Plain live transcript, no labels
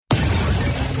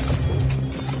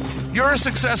You're a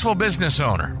successful business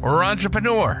owner or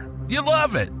entrepreneur. You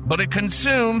love it, but it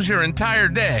consumes your entire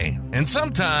day and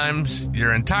sometimes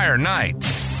your entire night.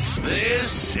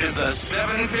 This is the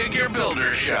Seven Figure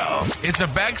Builder Show. It's a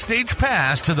backstage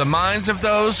pass to the minds of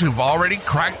those who've already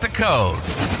cracked the code.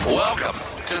 Welcome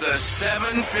to the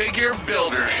Seven Figure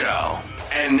Builder Show.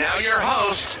 And now your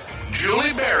host, Julie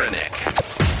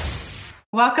Baranek.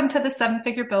 Welcome to the Seven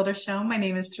Figure Builder Show. My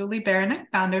name is Julie Baranek,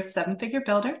 founder of Seven Figure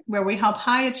Builder, where we help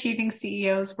high-achieving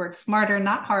CEOs work smarter,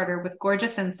 not harder, with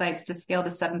gorgeous insights to scale to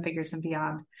seven figures and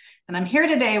beyond. And I'm here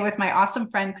today with my awesome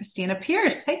friend, Kristina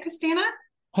Pierce. Hey, Kristina.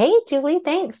 Hey, Julie,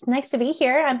 thanks. Nice to be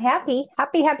here. I'm happy.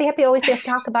 Always have to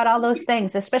talk about all those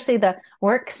things, especially the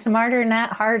work smarter,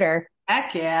 not harder.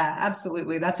 Heck yeah,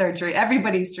 absolutely. That's our dream.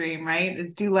 Everybody's dream, right?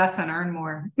 Is do less and earn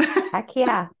more. Heck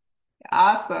yeah.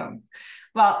 Awesome.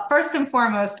 Well, first and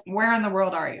foremost, where in the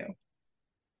world are you?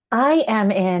 I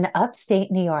am in upstate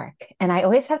New York. And I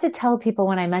always have to tell people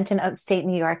when I mention upstate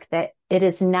New York that it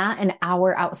is not an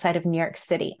hour outside of New York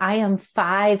City. I am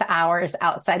 5 hours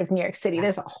outside of New York City.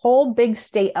 There's a whole big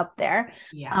state up there.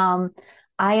 Yeah.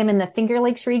 I am in the Finger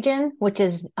Lakes region, which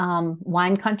is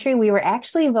wine country. We were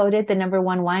actually voted the number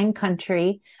one wine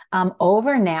country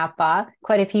over Napa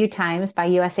quite a few times by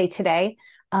USA Today.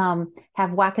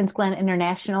 Have Watkins Glen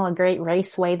International, a great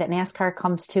raceway that NASCAR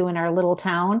comes to in our little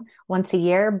town once a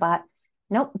year. But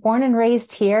nope, born and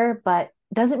raised here, but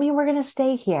doesn't mean we're going to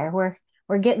stay here.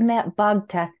 We're getting that bug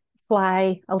to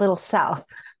fly a little south.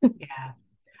 Yeah.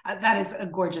 That is a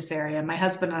gorgeous area. My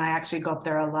husband and I actually go up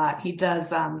there a lot. He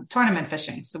does tournament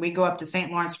fishing. So we go up to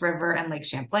St. Lawrence River and Lake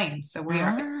Champlain. So we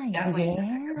are definitely.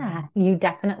 Yeah, you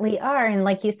definitely are. And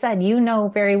like you said, you know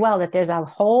very well that there's a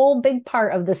whole big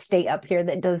part of the state up here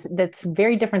that's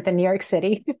very different than New York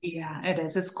City. Yeah, it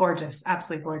is. It's gorgeous.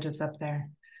 Absolutely gorgeous up there.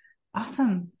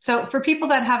 Awesome. So for people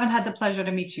that haven't had the pleasure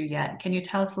to meet you yet, can you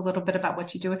tell us a little bit about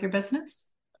what you do with your business?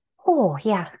 Oh,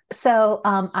 yeah. So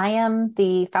I am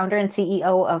the founder and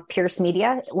CEO of Pierce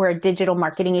Media. We're a digital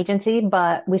marketing agency,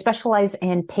 but we specialize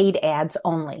in paid ads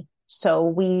only. So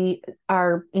we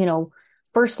are,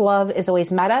 first love is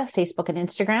always Meta, Facebook and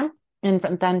Instagram. And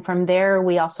then from there,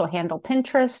 we also handle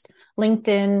Pinterest,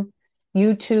 LinkedIn,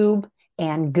 YouTube,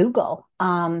 and Google.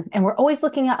 And we're always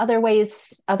looking at other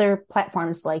ways, other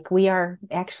platforms. Like we are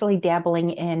actually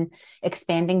dabbling in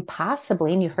expanding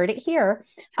possibly, and you heard it here,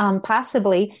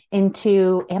 possibly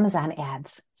into Amazon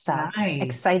ads. So Nice.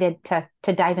 Excited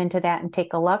to dive into that and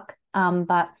take a look.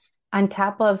 But on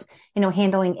top of,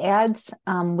 handling ads,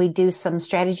 we do some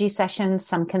strategy sessions,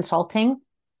 some consulting.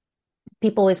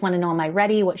 People always want to know, am I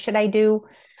ready? What should I do?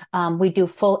 We do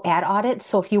full ad audits.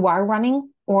 So if you are running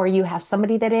or you have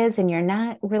somebody that is, and you're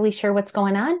not really sure what's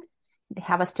going on,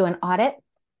 have us do an audit.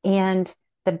 And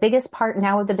the biggest part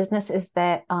now of the business is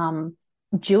that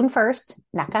June 1st,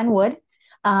 knock on wood,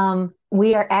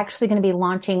 we are actually going to be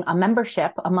launching a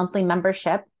monthly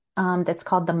membership that's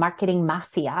called the Marketing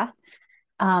Mafia,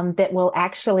 that will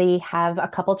actually have a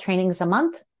couple trainings a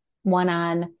month, one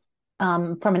on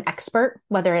from an expert,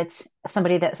 whether it's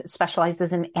somebody that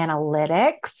specializes in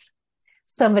analytics,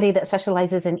 somebody that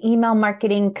specializes in email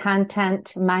marketing,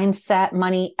 content, mindset,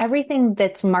 money, everything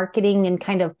that's marketing and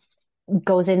kind of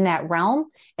goes in that realm.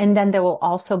 And then there will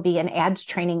also be an ads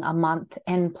training a month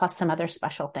and plus some other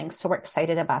special things. So we're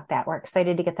excited about that. We're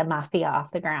excited to get the Mafia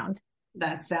off the ground.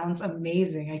 That sounds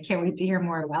amazing. I can't wait to hear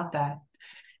more about that.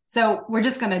 So we're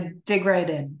just going to dig right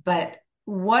in. But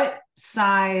what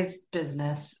size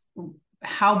business,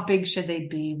 how big should they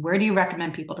be? Where do you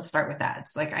recommend people to start with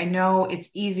ads? Like, I know it's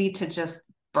easy to just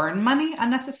burn money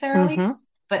unnecessarily,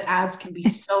 but ads can be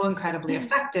so incredibly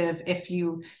effective if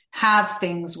you have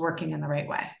things working in the right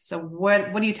way. So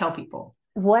what do you tell people?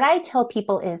 What I tell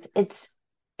people is it's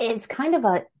kind of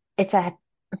it's a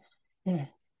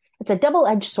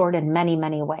double-edged sword in many,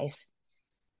 many ways.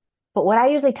 But what I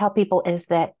usually tell people is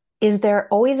that, is there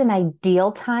always an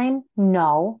ideal time?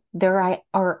 No, there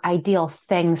are ideal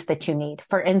things that you need.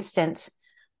 For instance,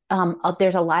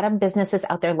 there's a lot of businesses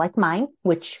out there like mine,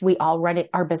 which we all run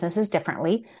our businesses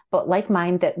differently, but like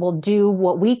mine that will do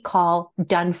what we call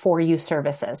done for you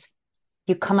services.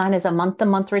 You come on as a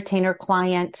month-to-month retainer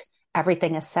client.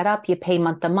 Everything is set up. You pay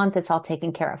month to month. It's all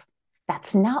taken care of.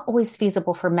 That's not always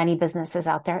feasible for many businesses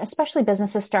out there, especially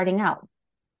businesses starting out.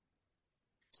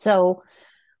 So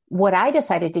what I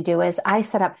decided to do is I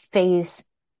set up a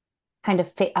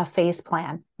phase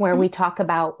plan where we talk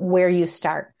about where you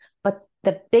start. But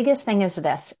the biggest thing is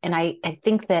this, and I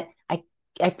think that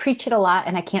I preach it a lot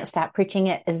and I can't stop preaching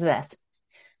it, is this.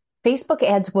 Facebook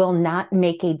ads will not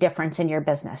make a difference in your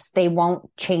business. They won't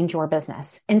change your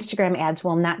business. Instagram ads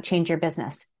will not change your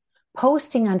business.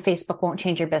 Posting on Facebook won't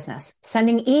change your business.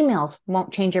 Sending emails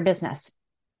won't change your business.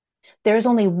 There's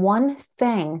only one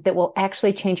thing that will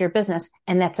actually change your business,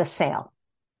 and that's a sale.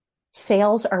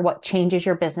 Sales are what changes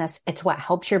your business. It's what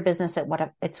helps your business.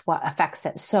 It's what affects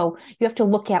it. So you have to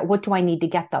look at, what do I need to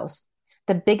get those?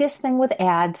 The biggest thing with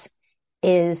ads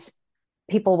is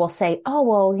people will say, oh,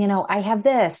 well, I have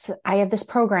this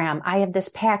program, I have this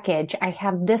package, I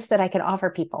have this that I can offer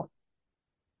people.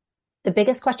 The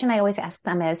biggest question I always ask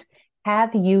them is,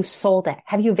 have you sold it?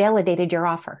 Have you validated your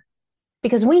offer?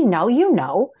 Because we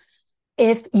know,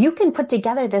 if you can put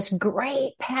together this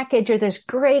great package or this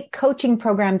great coaching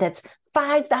program that's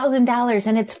 $5,000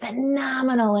 and it's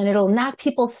phenomenal and it'll knock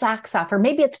people's socks off, or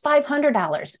maybe it's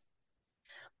 $500.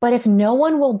 But if no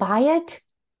one will buy it,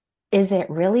 is it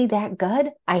really that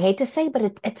good? I hate to say,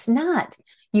 but it's not.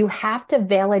 You have to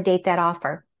validate that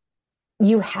offer.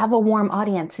 You have a warm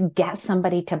audience, get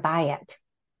somebody to buy it.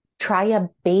 Try a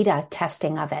beta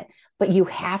testing of it, but you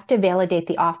have to validate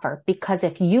the offer, because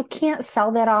if you can't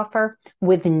sell that offer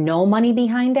with no money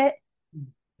behind it,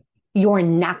 you're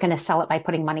not going to sell it by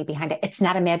putting money behind it. It's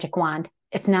not a magic wand.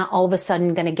 It's not all of a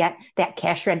sudden going to get that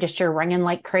cash register ringing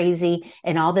like crazy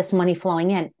and all this money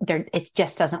flowing in. It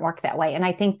just doesn't work that way. And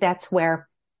I think that's where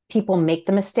people make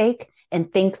the mistake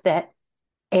and think that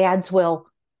ads will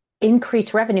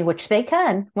increase revenue, which they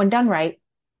can when done right.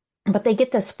 But they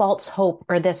get this false hope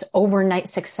or this overnight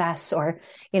success, or,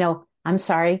 I'm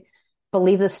sorry,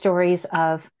 believe the stories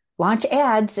of launch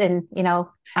ads and,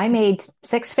 I made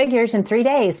 6 figures in 3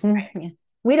 days. And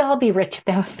we'd all be rich if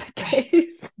that was the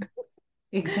case.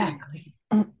 Exactly.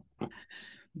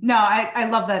 No, I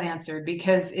love that answer,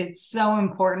 because it's so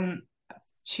important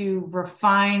to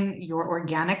refine your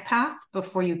organic path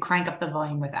before you crank up the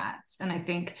volume with ads. And I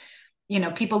think,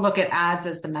 people look at ads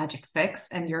as the magic fix,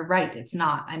 and you're right. It's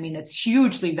not. I mean, it's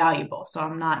hugely valuable. So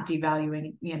I'm not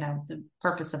devaluing, the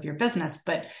purpose of your business,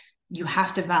 but you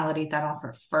have to validate that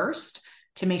offer first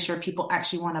to make sure people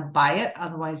actually want to buy it.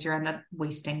 Otherwise you end up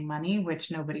wasting money,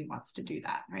 which nobody wants to do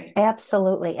that. Right.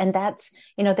 Absolutely. And that's,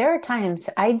 there are times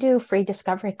I do free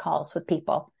discovery calls with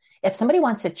people. If somebody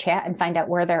wants to chat and find out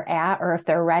where they're at, or if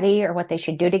they're ready, or what they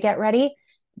should do to get ready,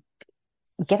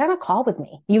 get on a call with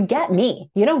me. You get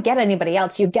me. You don't get anybody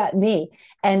else. You get me.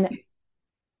 And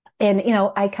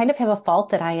I kind of have a fault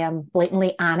that I am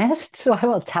blatantly honest. So I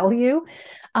will tell you.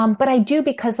 But I do,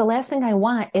 because the last thing I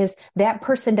want is that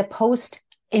person to post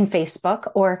in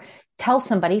Facebook or tell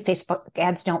somebody Facebook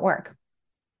ads don't work.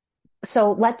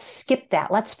 So let's skip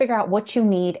that. Let's figure out what you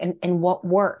need and what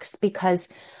works, because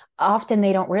often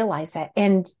they don't realize it.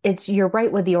 And you're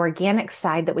right with the organic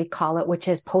side that we call it, which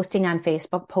is posting on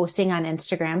Facebook, posting on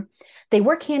Instagram. They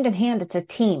work hand in hand. It's a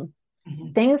team.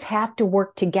 Mm-hmm. Things have to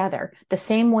work together the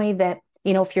same way that,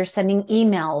 if you're sending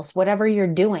emails, whatever you're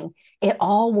doing, it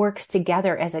all works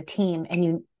together as a team.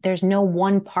 And there's no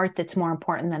one part that's more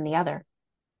important than the other.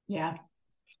 Yeah.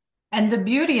 And the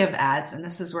beauty of ads, and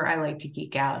this is where I like to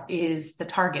geek out, is the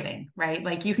targeting, right?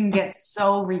 Like you can get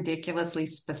so ridiculously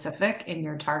specific in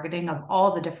your targeting of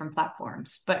all the different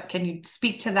platforms. But can you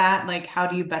speak to that? Like, how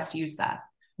do you best use that?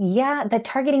 Yeah, the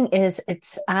targeting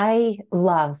I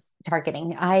love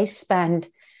targeting. I spend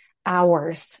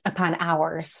hours upon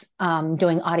hours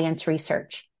doing audience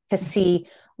research to see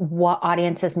what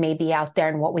audiences may be out there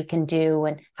and what we can do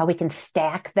and how we can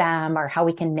stack them or how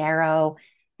we can narrow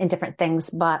and different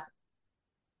things. But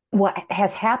what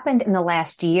has happened in the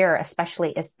last year,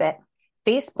 especially, is that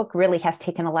Facebook really has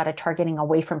taken a lot of targeting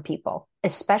away from people,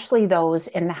 especially those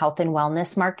in the health and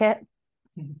wellness market.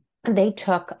 Mm-hmm. They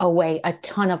took away a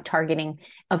ton of targeting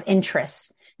of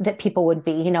interests that people would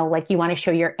be, like you want to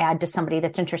show your ad to somebody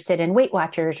that's interested in Weight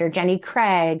Watchers or Jenny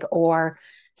Craig or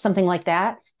something like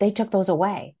that. They took those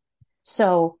away.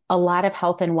 So a lot of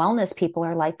health and wellness people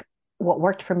are like, what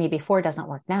worked for me before doesn't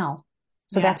work now.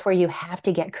 So that's where you have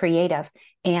to get creative.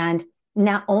 And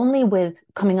not only with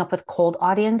coming up with cold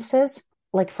audiences,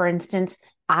 like for instance,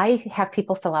 I have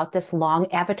people fill out this long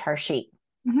avatar sheet.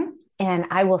 Mm-hmm. And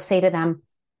I will say to them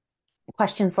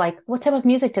questions like, what type of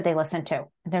music do they listen to?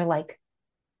 And they're like,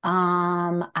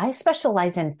 I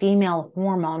specialize in female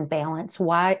hormone balance.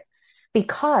 Why?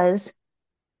 Because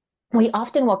we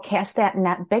often will cast that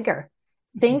net bigger.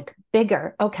 Think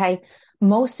bigger. Okay.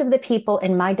 Most of the people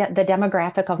in the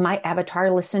demographic of my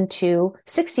avatar listen to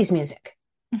 60s music.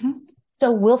 Mm-hmm.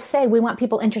 So we'll say we want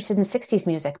people interested in 60s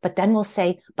music, but then we'll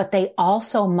say, but they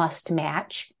also must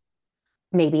match.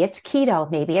 Maybe it's keto,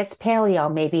 maybe it's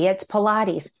paleo, maybe it's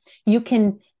Pilates. You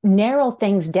can narrow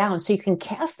things down so you can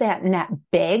cast that net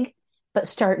big, but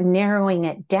start narrowing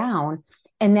it down.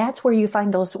 And that's where you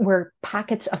find those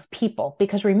pockets of people,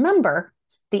 because remember,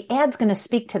 the ad's going to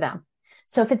speak to them.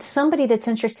 So if it's somebody that's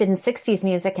interested in 60s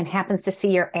music and happens to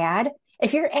see your ad,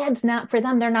 if your ad's not for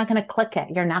them, they're not going to click it.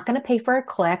 You're not going to pay for a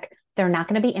click. They're not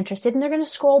going to be interested and they're going to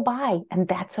scroll by, and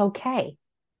that's okay.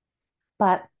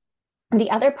 But the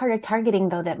other part of targeting,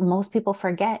 though, that most people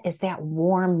forget is that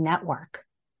warm network.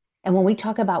 And when we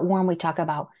talk about warm, we talk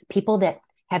about people that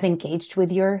have engaged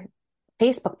with your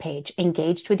Facebook page,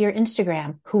 engaged with your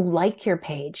Instagram, who like your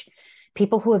page,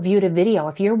 people who have viewed a video.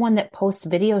 If you're one that posts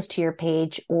videos to your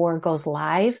page or goes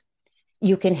live,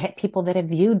 you can hit people that have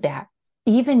viewed that,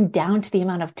 even down to the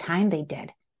amount of time they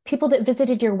did. People that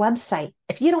visited your website.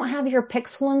 If you don't have your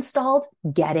Pixel installed,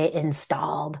 get it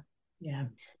installed. Yeah.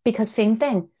 Because same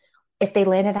thing, if they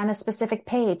landed on a specific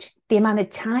page, the amount of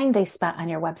time they spent on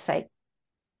your website.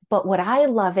 But what I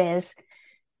love is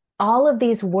all of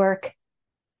these work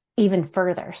even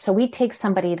further. So we take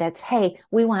somebody that's, hey,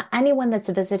 we want anyone that's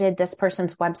visited this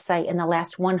person's website in the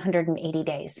last 180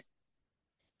 days.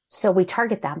 So we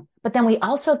target them. But then we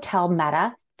also tell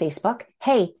Meta, Facebook,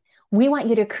 hey, we want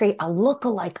you to create a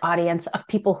lookalike audience of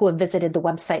people who have visited the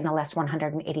website in the last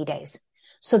 180 days.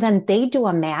 So then they do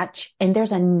a match and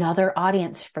there's another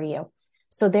audience for you.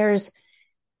 So there's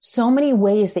so many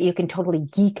ways that you can totally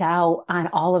geek out on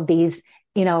all of these.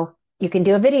 You can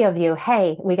do a video view.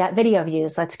 Hey, we got video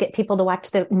views. Let's get people to watch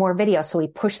more video. So we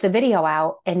push the video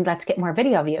out and let's get more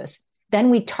video views. Then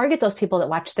we target those people that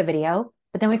watch the video,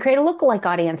 but then we create a lookalike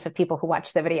audience of people who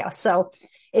watch the video. So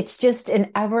it's just an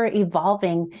ever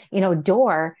evolving,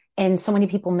 door, and so many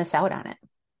people miss out on it.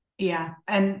 Yeah.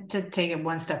 And to take it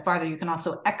one step farther, you can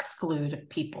also exclude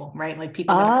people, right? Like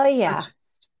people. Oh, yeah.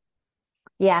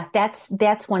 Yeah,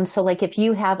 that's one. So like if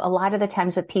you have a lot of the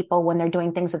times with people when they're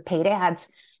doing things with paid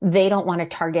ads, they don't want to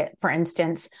target, for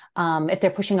instance, if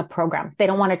they're pushing a program, they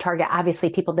don't want to target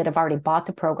obviously people that have already bought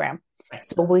the program. Right.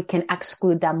 So we can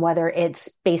exclude them, whether it's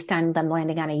based on them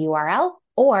landing on a URL,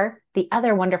 or the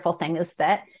other wonderful thing is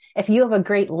that if you have a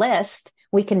great list,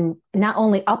 we can not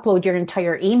only upload your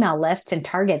entire email list and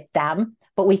target them,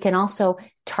 but we can also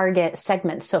target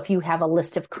segments. So if you have a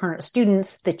list of current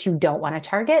students that you don't want to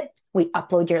target, we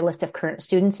upload your list of current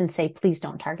students and say, please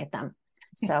don't target them.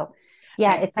 So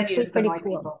yeah, it's actually pretty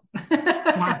cool.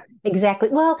 Yeah, exactly.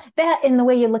 Well, that in the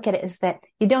way you look at it is that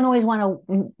you don't always want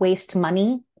to waste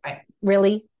money, right,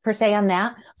 really per se on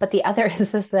that. But the other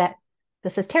is that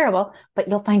this is terrible, but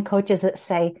you'll find coaches that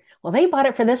say, well, they bought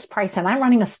it for this price and I'm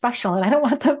running a special and I don't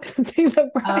want them to see the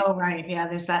price. Oh, right. Yeah,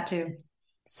 there's that too.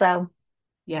 So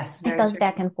yes, it goes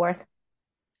back and forth.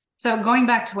 So going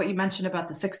back to what you mentioned about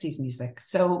the 60s music.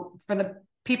 So for the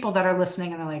people that are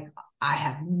listening and they're like, I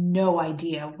have no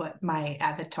idea what my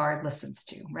avatar listens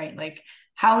to, right? Like,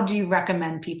 how do you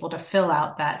recommend people to fill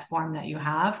out that form that you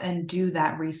have and do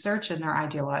that research in their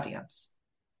ideal audience?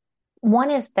 One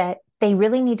is that they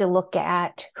really need to look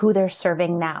at who they're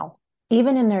serving now,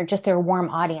 even in their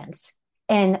warm audience.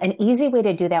 And an easy way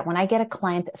to do that, when I get a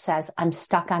client that says, I'm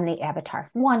stuck on the avatar,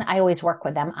 one, I always work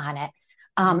with them on it.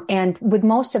 And with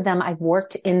most of them, I've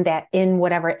worked in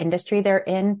whatever industry they're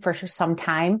in for some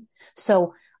time.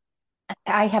 So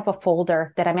I have a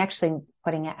folder that I'm actually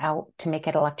putting it out to make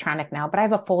it electronic now, but I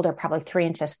have a folder probably 3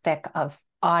 inches thick of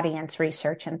audience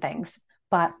research and things.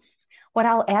 But what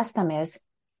I'll ask them is,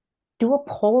 do a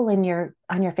poll on your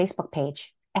Facebook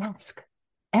page. Ask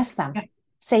them. Yeah.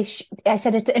 Say, I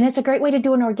said, it's a great way to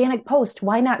do an organic post.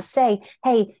 Why not say,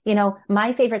 hey,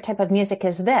 my favorite type of music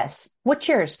is this. What's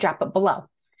yours? Drop it below.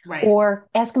 Right. Or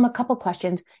ask them a couple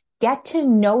questions. Get to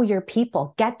know your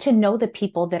people. Get to know the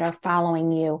people that are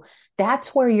following you.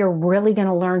 That's where you're really going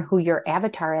to learn who your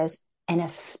avatar is. And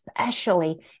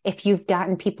especially if you've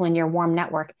gotten people in your warm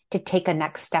network to take a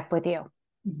next step with you.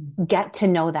 Mm-hmm. Get to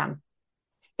know them.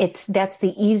 That's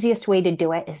the easiest way to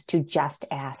do it, is to just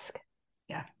ask.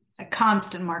 Yeah. A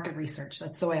constant market research.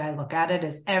 That's the way I look at it,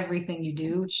 is everything you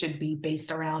do should be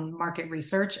based around market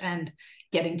research and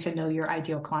getting to know your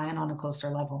ideal client on a closer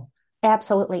level.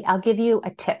 Absolutely. I'll give you a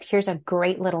tip. Here's a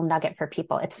great little nugget for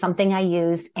people. It's something I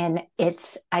use, and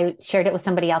I shared it with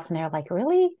somebody else and they're like,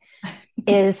 really?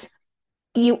 Is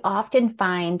you often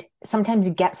sometimes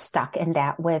get stuck in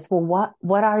that with, well,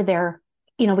 what are their,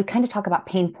 we kind of talk about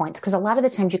pain points, because a lot of the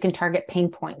times you can target pain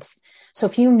points. So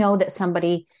if you know that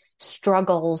somebody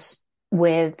struggles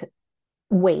with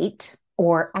weight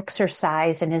or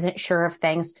exercise and isn't sure of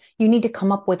things, you need to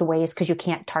come up with ways, because you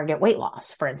can't target weight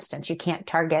loss, for instance. You can't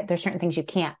target, there's certain things you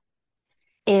can't.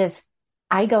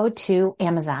 I go to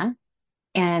Amazon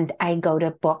and I go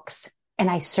to books and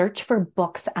I search for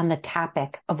books on the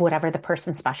topic of whatever the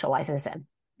person specializes in.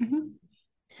 Mm-hmm.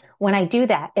 When I do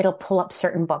that, it'll pull up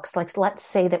certain books. Like, let's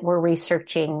say that we're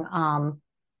researching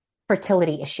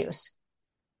fertility issues.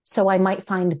 So I might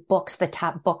find books, the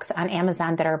top books on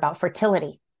Amazon that are about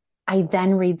fertility. I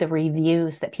then read the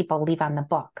reviews that people leave on the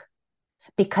book,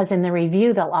 because in the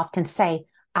review, they'll often say,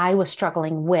 I was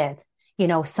struggling with,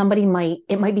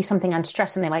 it might be something on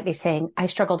stress, and they might be saying, I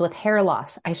struggled with hair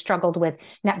loss. I struggled with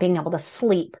not being able to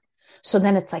sleep. So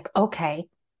then it's like, okay,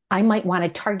 I might want to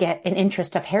target an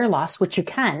interest of hair loss, which you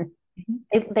can.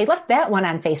 They left that one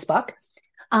on Facebook,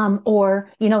 or,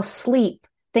 sleep,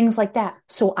 things like that.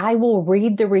 So I will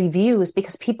read the reviews,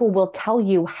 because people will tell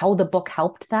you how the book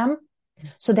helped them.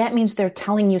 So that means they're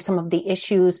telling you some of the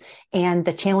issues and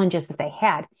the challenges that they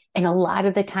had. And a lot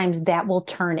of the times that will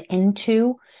turn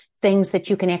into things that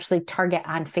you can actually target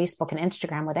on Facebook and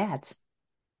Instagram with ads.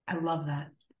 I love that.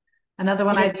 Another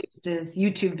one I've used is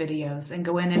YouTube videos, and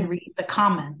go in and read the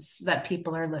comments that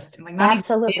people are listing. Like, not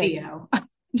Absolutely. even video,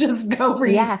 just go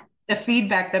read the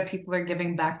feedback that people are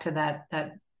giving back to that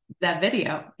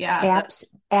video. Yeah.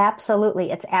 Absolutely.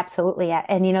 It's absolutely it.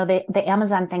 And the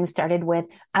Amazon thing started with,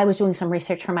 I was doing some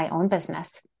research for my own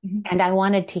business, and I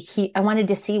wanted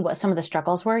to see what some of the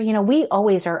struggles were. We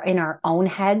always are in our own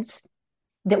heads,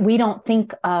 that we don't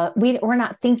think, we're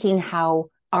not thinking how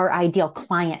our ideal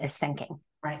client is thinking.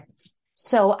 Right.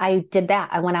 So I did that.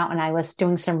 I went out and I was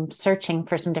doing some searching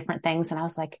for some different things, and I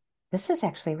was like, this is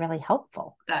actually really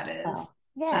helpful. That is. So,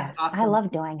 yeah. That's awesome. I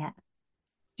love doing it.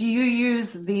 Do you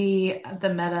use the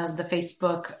Meta, the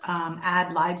Facebook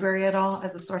ad library at all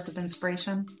as a source of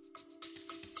inspiration?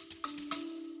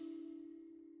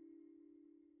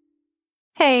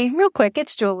 Hey, real quick,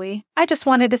 it's Julie. I just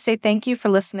wanted to say thank you for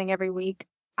listening every week.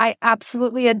 I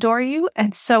absolutely adore you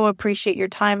and so appreciate your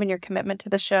time and your commitment to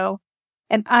the show.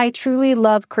 And I truly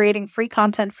love creating free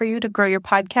content for you to grow your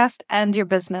podcast and your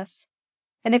business.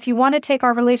 And if you want to take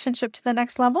our relationship to the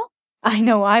next level, I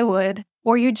know I would,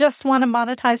 or you just want to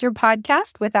monetize your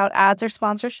podcast without ads or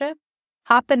sponsorship,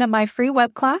 hop into my free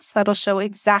web class that'll show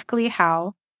exactly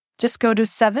how. Just go to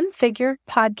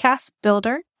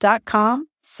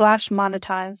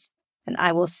 7figurepodcastbuilder.com/monetize, and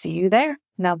I will see you there.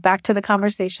 Now back to the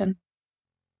conversation.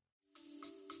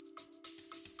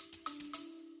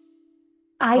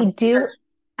 I do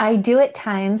at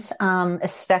times,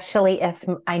 especially if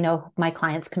I know my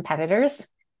clients' competitors,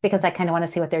 because I kind of want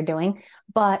to see what they're doing.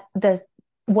 But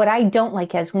what I don't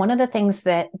like is, one of the things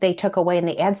that they took away in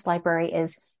the ads library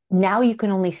is, now you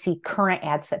can only see current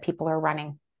ads that people are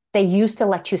running. They used to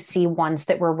let you see ones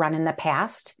that were run in the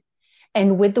past.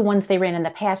 And with the ones they ran in the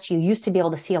past, you used to be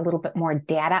able to see a little bit more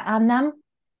data on them.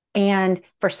 And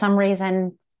for some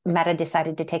reason, Meta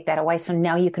decided to take that away. So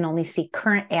now you can only see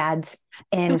current ads.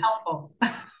 And helpful.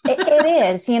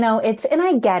 it is, and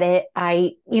I get it.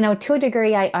 To a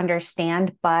degree, I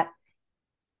understand, but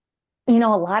a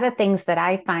lot of things that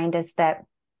I find is that,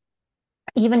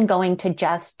 even going to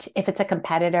just, if it's a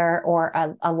competitor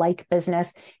or a like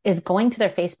business, is going to their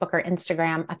Facebook or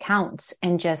Instagram accounts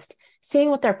and just seeing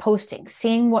what they're posting,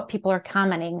 seeing what people are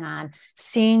commenting on,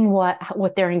 seeing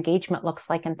what their engagement looks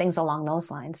like, and things along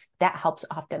those lines. That helps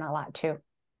often a lot too.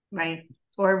 Right.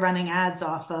 Or running ads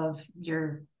off of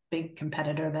your big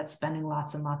competitor that's spending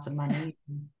lots and lots of money.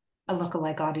 A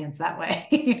lookalike audience that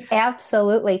way.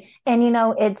 Absolutely. And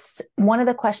it's one of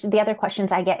the other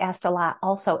questions I get asked a lot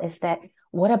also is that,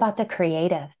 what about the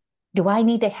creative? Do I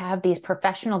need to have these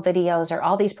professional videos or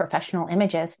all these professional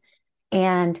images?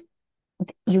 And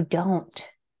you don't.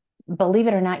 Believe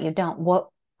it or not, you don't. What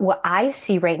I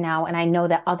see right now, and I know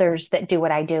that others that do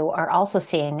what I do are also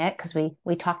seeing it, because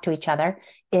we talk to each other,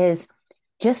 is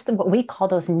just what we call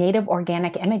those native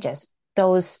organic images.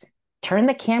 Those, turn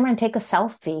the camera and take a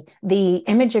selfie, the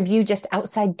image of you just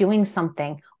outside doing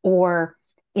something, or,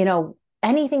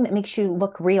 anything that makes you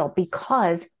look real,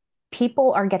 because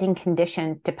people are getting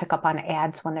conditioned to pick up on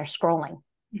ads when they're scrolling.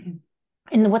 Mm-hmm.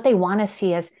 And what they want to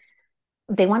see is,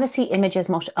 they want to see images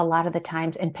a lot of the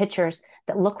times, and pictures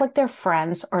that look like their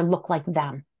friends or look like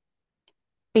them.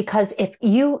 Because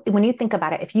when you think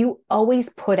about it, if you always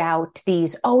put out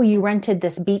these, you rented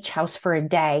this beach house for a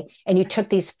day, and you took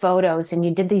these photos and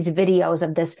you did these videos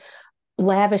of this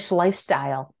lavish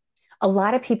lifestyle, a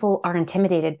lot of people are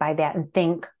intimidated by that and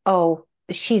think, oh,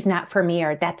 she's not for me,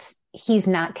 or he's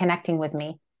not connecting with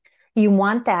me. You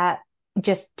want that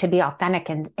just to be authentic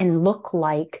and look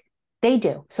like they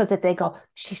do, so that they go,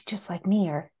 she's just like me,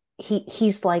 or he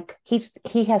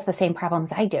has the same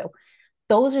problems I do.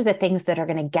 Those are the things that are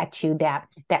going to get you that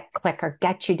click, or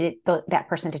get you to that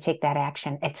person to take that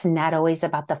action. It's not always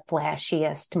about the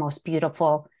flashiest, most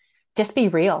beautiful. Just be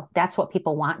real. That's what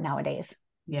people want nowadays.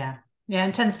 Yeah. Yeah.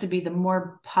 It tends to be, the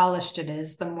more polished it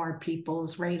is, the more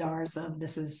people's radars of,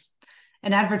 this is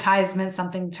an advertisement,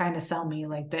 something trying to sell me,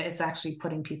 like that, it's actually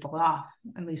putting people off,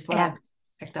 at least what I've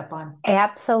picked up on.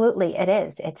 Absolutely, it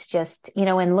is. It's just,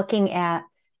 and looking at,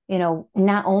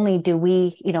 not only do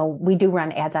we, we do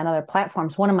run ads on other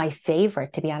platforms. One of my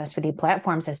favorite, to be honest with you,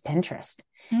 platforms is Pinterest.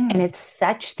 And it's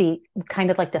such the kind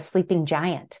of like the sleeping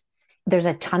giant. There's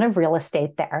a ton of real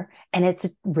estate there and it's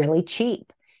really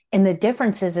cheap. And the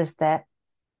difference is that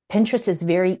Pinterest is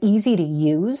very easy to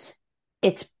use.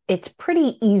 It's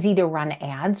pretty easy to run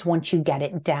ads once you get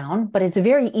it down, but it's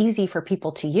very easy for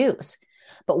people to use.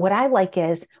 But what I like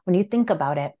is when you think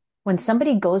about it, when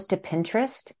somebody goes to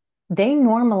Pinterest, they're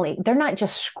not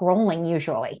just scrolling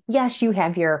usually. Yes, you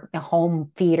have your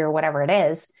home feed or whatever it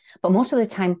is, but most of the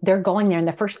time they're going there and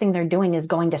the first thing they're doing is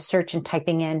going to search and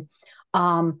typing in,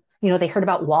 they heard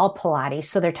about wall Pilates.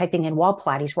 So they're typing in wall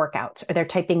Pilates workouts, or they're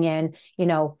typing in,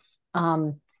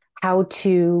 how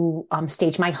to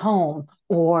stage my home,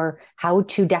 or how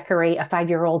to decorate a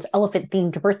 5-year-old's elephant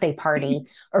themed birthday party,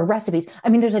 or recipes. I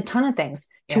mean, there's a ton of things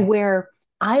to where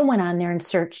I went on there and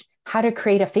searched how to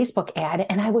create a Facebook ad.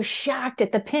 And I was shocked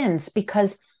at the pins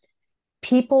because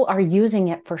people are using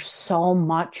it for so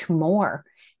much more.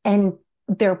 And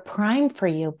they're primed for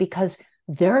you because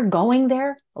they're going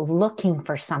there looking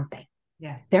for something.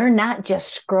 Yeah. They're not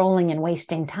just scrolling and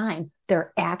wasting time.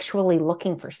 They're actually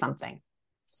looking for something.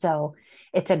 So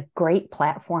it's a great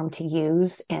platform to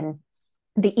use. And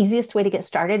the easiest way to get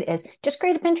started is just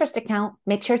create a Pinterest account.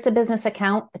 Make sure it's a business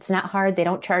account. It's not hard. They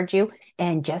don't charge you,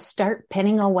 and just start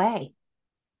pinning away.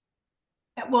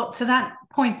 Well, to that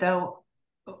point though,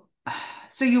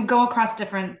 so you go across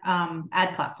different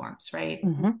ad platforms, right?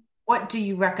 Mm-hmm. What do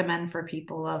you recommend for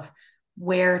people of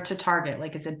where to target?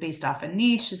 Like, is it based off a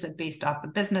niche? Is it based off a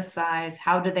business size?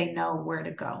 How do they know where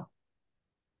to go?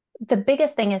 The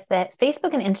biggest thing is that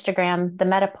Facebook and Instagram, the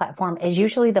Meta platform, is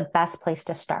usually the best place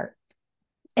to start.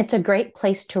 It's a great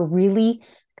place to really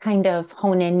kind of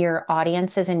hone in your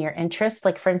audiences and your interests.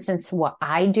 Like, for instance, what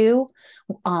I do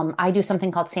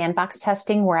something called sandbox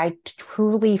testing, where I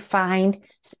truly find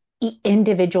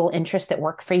individual interests that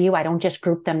work for you. I don't just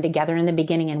group them together in the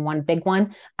beginning in one big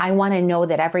one. I want to know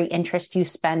that every interest you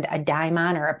spend a dime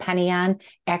on or a penny on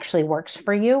actually works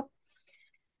for you.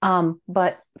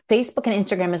 But Facebook and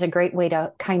Instagram is a great way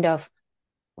to kind of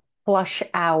flush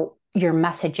out your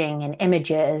messaging and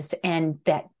images and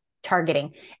that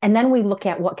targeting. And then we look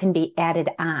at what can be added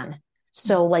on.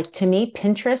 So like, to me,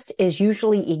 Pinterest is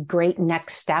usually a great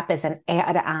next step as an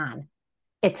add on.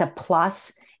 It's a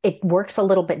plus. It works a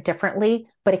little bit differently,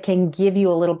 but it can give you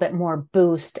a little bit more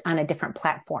boost on a different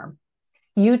platform.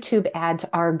 YouTube ads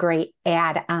are a great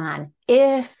add on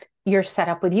if you're set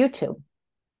up with YouTube.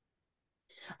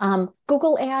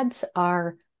 Google ads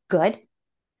are good.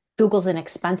 Google's an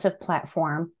expensive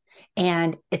platform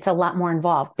and it's a lot more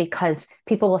involved because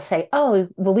people will say, oh,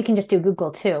 well, we can just do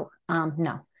Google too.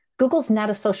 No, Google's not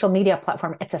a social media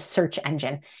platform. It's a search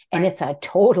engine and it's a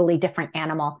totally different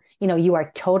animal. You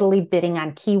are totally bidding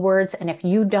on keywords. And if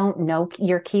you don't know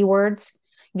your keywords,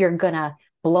 you're going to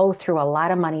blow through a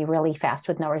lot of money really fast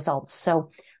with no results. So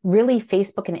really,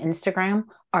 Facebook and Instagram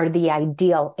are the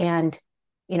ideal. And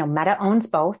Meta owns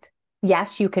both.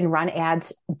 Yes, you can run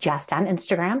ads just on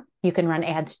Instagram. You can run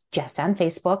ads just on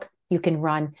Facebook. You can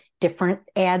run different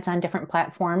ads on different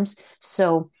platforms.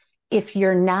 So if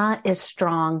you're not as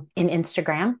strong in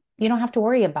Instagram, you don't have to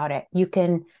worry about it.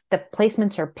 The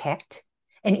placements are picked.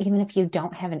 And even if you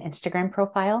don't have an Instagram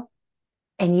profile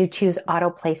and you choose auto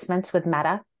placements with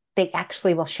Meta, they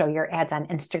actually will show your ads on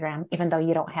Instagram, even though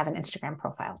you don't have an Instagram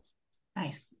profile.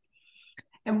 Nice.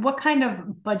 And what kind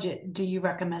of budget do you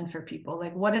recommend for people?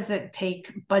 Like, what does it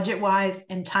take budget-wise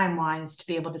and time-wise to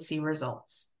be able to see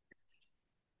results?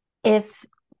 If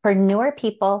for newer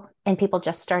people and people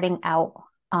just starting out,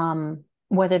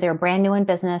 whether they're brand new in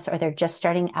business or they're just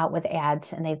starting out with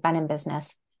ads and they've been in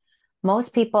business,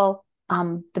 most people,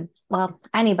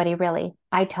 anybody really,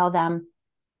 I tell them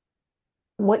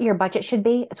what your budget should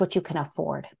be is what you can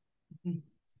afford. Mm-hmm.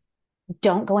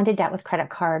 Don't go into debt with credit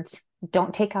cards.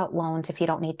 Don't take out loans if you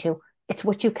don't need to. It's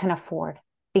what you can afford.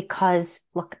 Because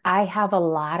look, I have a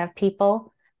lot of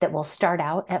people that will start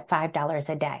out at $5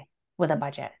 a day with a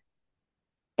budget.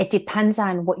 It depends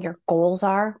on what your goals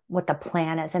are, what the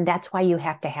plan is. And that's why you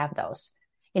have to have those.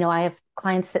 I have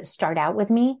clients that start out with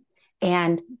me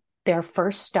and their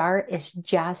first start is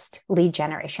just lead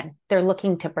generation. They're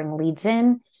looking to bring leads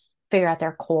in, figure out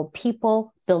their cold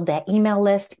people, build that email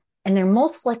list. And they're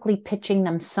most likely pitching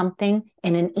them something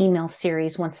in an email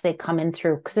series once they come in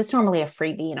through, because it's normally a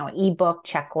freebie, an ebook,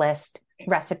 checklist,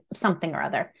 recipe, something or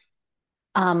other.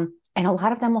 And a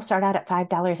lot of them will start out at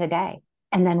 $5 a day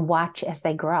and then watch as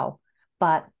they grow.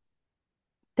 But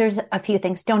there's a few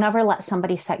things. Don't ever let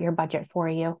somebody set your budget for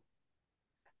you.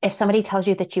 if somebody tells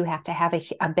you that you have to have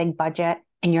a big budget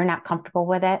and you're not comfortable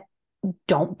with it,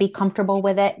 don't be comfortable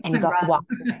with it and go walk.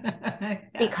 Yeah.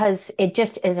 Because it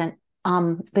just isn't.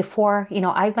 Before,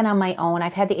 I've been on my own.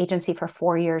 I've had the agency for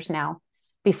 4 years now.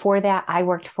 Before that, I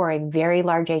worked for a very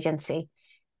large agency.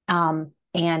 And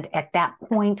at that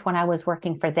point, when I was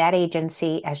working for that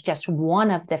agency as just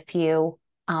one of the few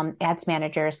ads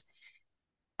managers,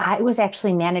 I was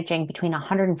actually managing between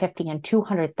 $150,000 and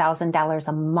 $200,000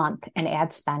 a month in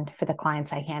ad spend for the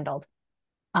clients I handled.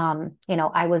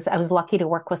 I was lucky to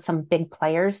work with some big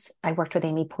players. I worked with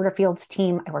Amy Porterfield's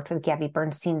team. I worked with Gabby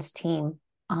Bernstein's team.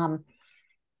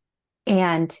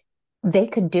 And they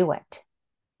could do it.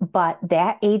 But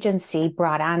that agency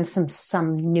brought on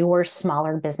some newer,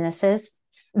 smaller businesses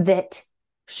that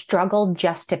struggled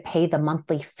just to pay the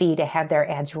monthly fee to have their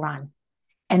ads run.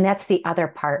 And that's the other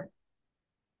part.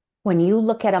 When you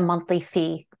look at a monthly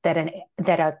fee that an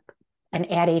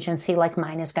ad agency like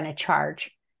mine is going to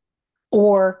charge,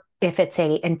 or if it's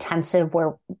a intensive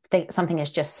where something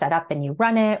is just set up and you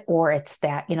run it, or it's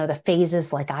that, the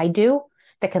phases like I do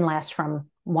that can last from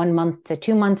 1 month to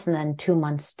 2 months and then 2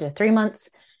 months to 3 months.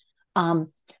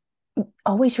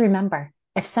 Always remember,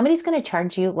 if somebody's going to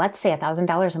charge you, let's say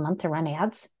 $1,000 a month to run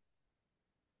ads,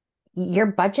 your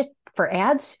budget for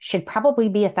ads should probably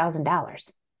be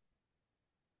 $1,000,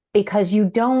 because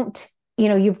you've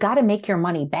got to make your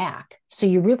money back. So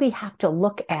you really have to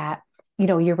look at,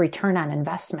 your return on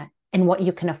investment and what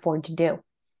you can afford to do.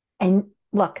 And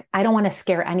look, I don't want to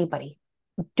scare anybody.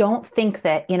 Don't think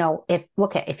that,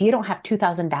 if you don't have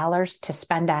 $2,000 to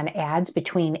spend on ads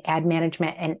between ad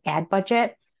management and ad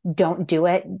budget, don't do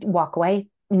it, walk away.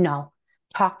 No,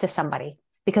 talk to somebody,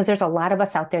 because there's a lot of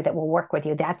us out there that will work with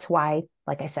you. That's why,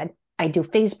 like I said, I do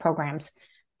phase programs,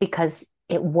 because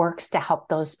it works to help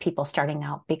those people starting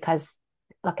out. Because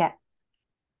look at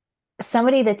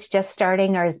somebody that's just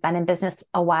starting or has been in business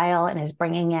a while and is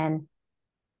bringing in,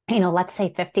 let's say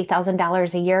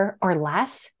 $50,000 a year or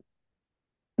less,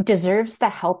 deserves the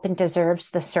help and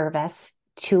deserves the service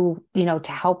to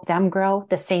help them grow,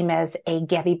 the same as a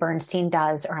Gabby Bernstein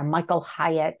does, or a Michael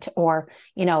Hyatt, or,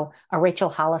 a Rachel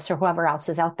Hollis, or whoever else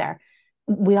is out there.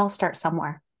 We all start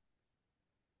somewhere.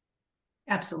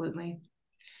 Absolutely.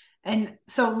 And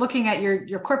so looking at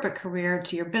your corporate career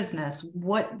to your business,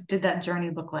 what did that journey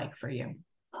look like for you?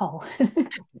 Oh,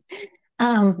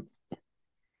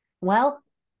 well,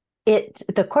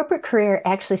 the corporate career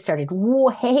actually started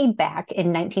way back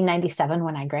in 1997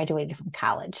 when I graduated from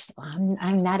college. So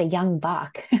I'm not a young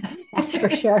buck, that's for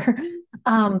sure.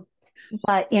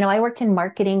 But I worked in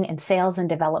marketing and sales and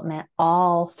development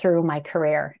all through my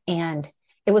career. And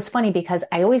it was funny because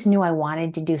I always knew I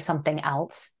wanted to do something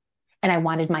else and I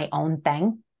wanted my own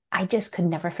thing. I just could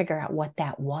never figure out what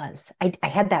that was. I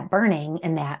had that burning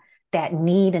and that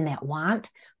need and that want,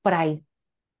 but I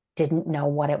didn't know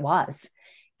what it was.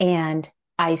 And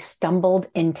I stumbled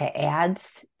into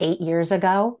ads 8 years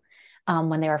ago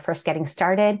when they were first getting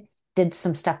started, did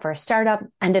some stuff for a startup,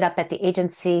 ended up at the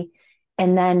agency.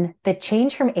 And then the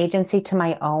change from agency to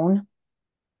my own,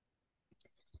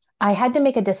 I had to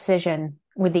make a decision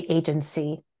with the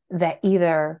agency that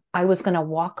either I was going to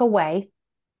walk away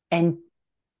and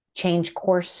change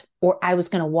course, or I was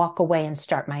going to walk away and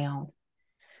start my own.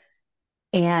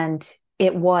 And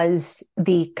it was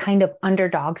the kind of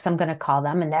underdogs, I'm going to call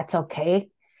them, and that's okay.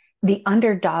 The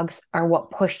underdogs are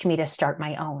what pushed me to start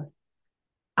my own.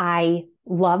 I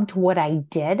loved what I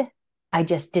did. I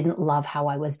just didn't love how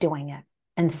I was doing it,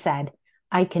 and said,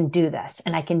 I can do this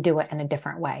and I can do it in a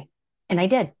different way. And I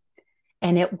did.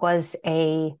 And it was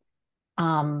a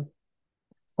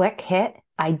quick hit.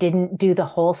 I didn't do the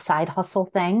whole side hustle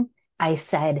thing. I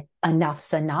said,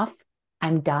 enough's enough.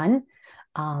 I'm done.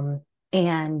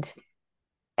 And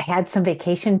I had some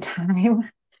vacation time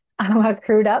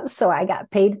accrued up. So I got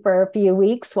paid for a few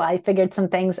weeks while I figured some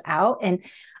things out. And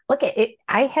look at it.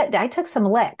 I took some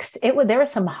licks. There were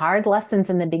some hard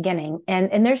lessons in the beginning,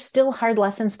 and there's still hard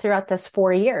lessons throughout this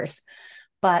 4 years,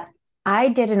 but I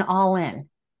did an all in,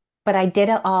 but I did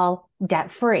it all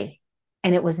debt free,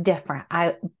 and it was different.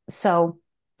 So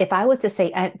if I was to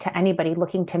say to anybody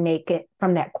looking to make it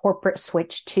from that corporate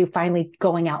switch to finally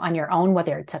going out on your own,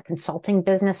 whether it's a consulting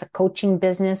business, a coaching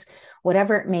business,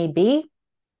 whatever it may be,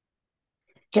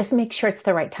 just make sure it's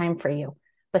the right time for you.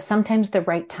 But sometimes the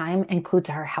right time includes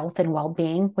our health and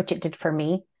well-being, which it did for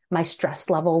me. My stress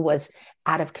level was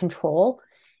out of control,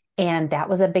 and that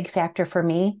was a big factor for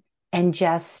me. And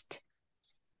just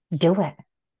do it.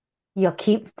 You'll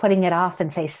keep putting it off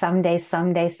and say, someday,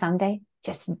 someday, someday.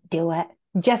 Just do it.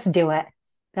 Just do it.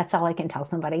 That's all I can tell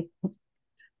somebody.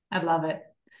 I love it.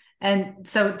 And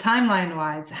so timeline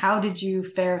wise, how did you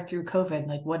fare through COVID?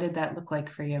 Like, what did that look like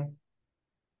for you?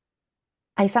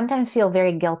 I sometimes feel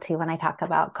very guilty when I talk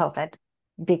about COVID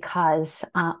because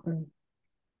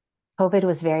COVID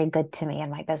was very good to me in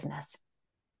my business.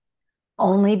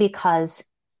 Only because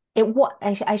it was,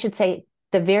 I should say,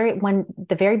 the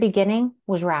very beginning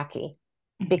was rocky,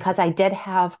 because I did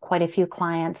have quite a few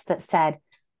clients that said,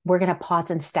 we're going to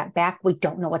pause and step back. We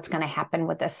don't know what's going to happen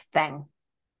with this thing.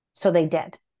 So they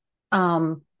did.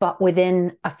 But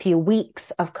within a few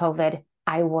weeks of COVID,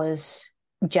 I was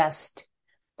just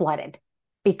flooded,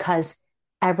 because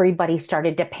everybody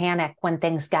started to panic when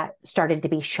things started to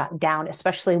be shut down,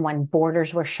 especially when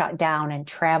borders were shut down and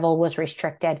travel was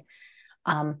restricted.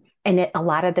 A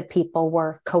lot of the people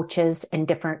were coaches and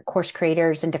different course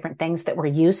creators and different things that were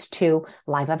used to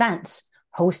live events,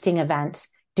 hosting events,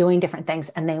 doing different things.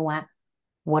 And they went,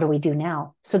 what do we do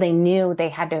now? So they knew they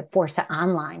had to force it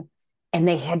online, and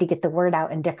they had to get the word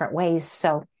out in different ways.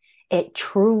 So it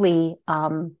truly,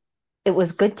 it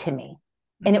was good to me.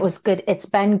 And it was good. It's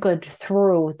been good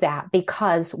through that,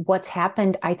 because what's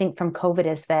happened, I think, from COVID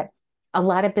is that a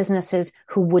lot of businesses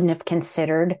who wouldn't have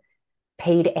considered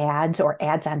paid ads or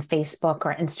ads on Facebook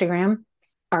or Instagram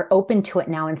are open to it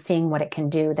now and seeing what it can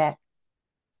do. That,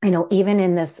 even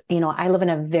in this, I live in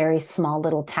a very small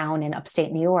little town in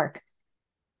upstate New York,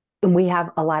 and we have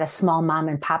a lot of small mom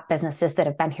and pop businesses that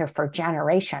have been here for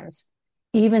generations.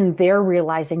 Even they're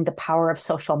realizing the power of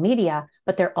social media,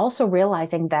 but they're also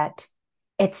realizing that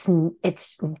it's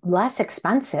less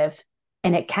expensive,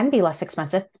 and it can be less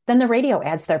expensive than the radio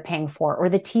ads they're paying for or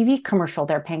the TV commercial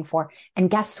they're paying for. And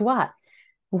guess what?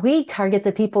 We target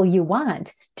the people you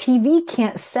want. TV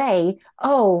can't say,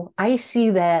 oh, I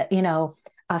see that,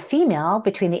 a female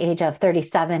between the age of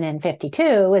 37 and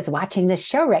 52 is watching this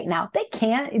show right now. They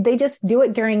can't. They just do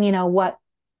it during,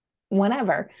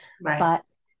 whenever. Right. But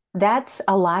that's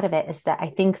a lot of it, is that I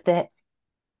think that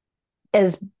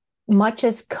as much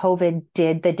as COVID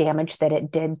did the damage that it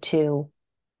did to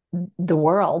the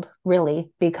world,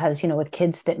 really, because, with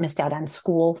kids that missed out on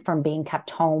school from being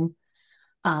kept home,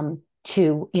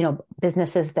 to,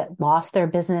 businesses that lost their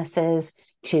businesses,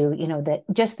 to, that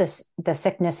just the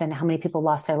sickness and how many people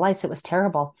lost their lives. It was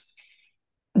terrible.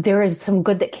 There is some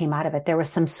good that came out of it. There was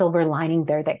some silver lining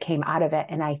there that came out of it.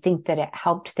 And I think that it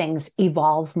helped things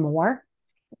evolve more,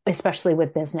 especially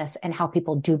with business and how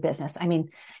people do business. I mean,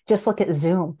 just look at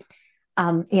Zoom.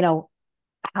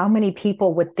 How many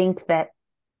people would think that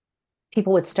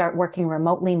people would start working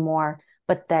remotely more,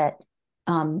 but that,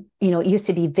 it used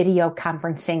to be video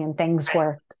conferencing and things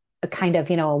were a kind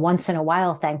of, a once in a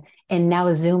while thing. And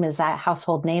now Zoom is a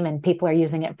household name and people are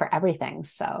using it for everything.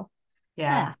 So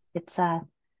yeah, it's,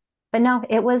 but no,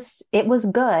 it was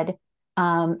good.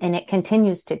 And it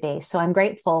continues to be. So I'm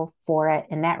grateful for it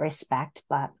in that respect,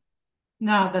 but.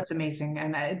 No, that's amazing.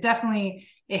 And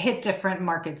it hit different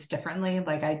markets differently.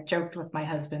 Like, I joked with my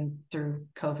husband through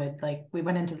COVID, like we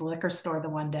went into the liquor store the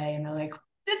one day and they're like,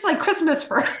 it's like Christmas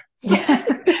for us.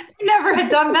 Never had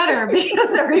done better,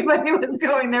 because everybody was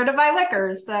going there to buy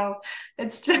liquor. So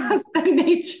it's just the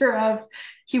nature of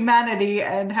humanity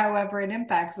and however it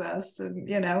impacts us. And,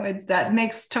 that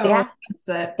makes total sense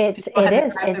that it's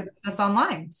business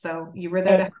online. So you were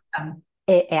there to help them.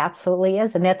 It absolutely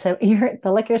is. And the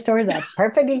liquor store is a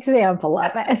perfect example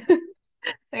of it.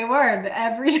 They were.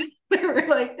 They were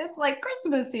like, it's like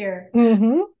Christmas here.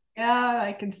 Mm-hmm. Yeah,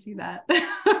 I can see that.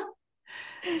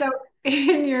 So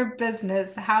in your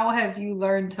business, how have you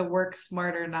learned to work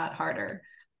smarter, not harder?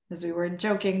 As we were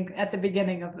joking at the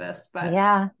beginning of this, but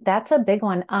yeah, that's a big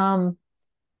one.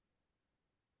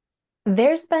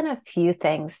 There's been a few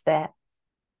things that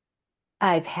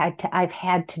I've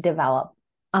had to develop.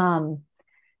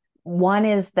 One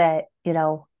is that,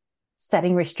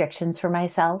 setting restrictions for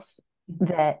myself,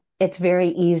 that it's very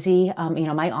easy.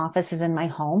 My office is in my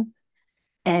home.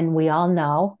 And we all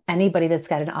know, anybody that's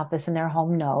got an office in their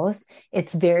home knows,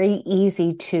 it's very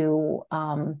easy to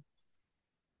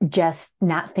just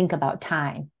not think about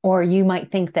time. Or you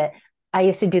might think that, I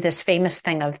used to do this famous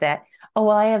thing of that, oh,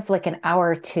 well, I have like an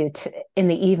hour or two in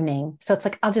the evening. So it's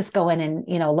like, I'll just go in and,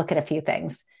 look at a few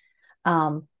things.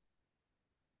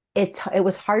 It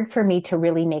was hard for me to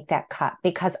really make that cut,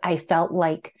 because I felt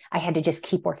like I had to just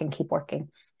keep working.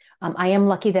 I am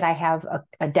lucky that I have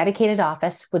a dedicated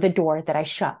office with a door that I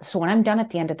shut. So when I'm done at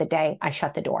the end of the day, I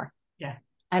shut the door. Yeah.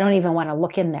 I don't even want to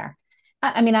look in there.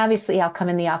 I mean, obviously I'll come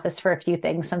in the office for a few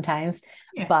things sometimes,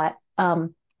 but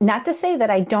not to say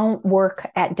that I don't work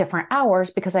at different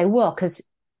hours, because I will, because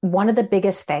one of the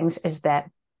biggest things is that,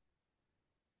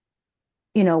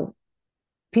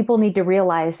 people need to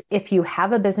realize, if you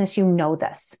have a business,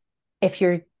 this. If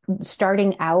you're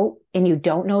starting out and you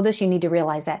don't know this, you need to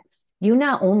realize that you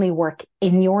not only work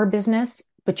in your business,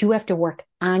 but you have to work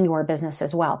on your business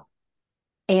as well.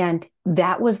 And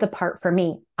that was the part for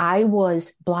me. I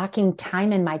was blocking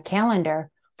time in my calendar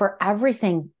for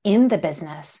everything in the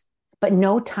business, but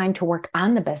no time to work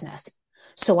on the business.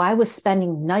 So I was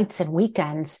spending nights and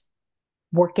weekends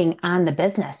working on the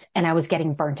business, and I was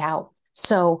getting burnt out.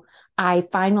 So I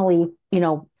finally,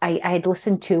 I had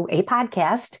listened to a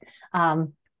podcast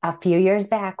a few years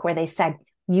back where they said,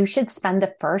 you should spend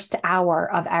the first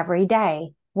hour of every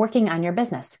day working on your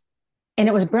business. And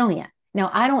it was brilliant. Now,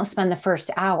 I don't spend the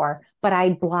first hour, but I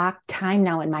block time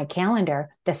now in my calendar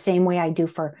the same way I do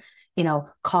for,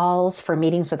 calls, for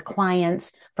meetings with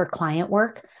clients, for client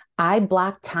work. I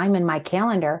block time in my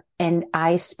calendar and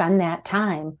I spend that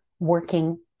time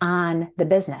working on the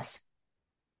business.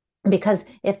 Because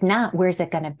if not, where's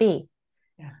it going to be?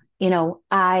 Yeah.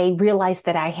 I realized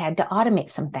that I had to automate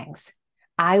some things.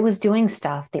 I was doing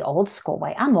stuff the old school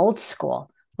way. I'm old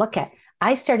school.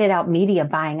 I started out media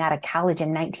buying out of college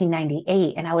in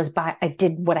 1998, and I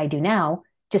did what I do now,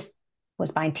 just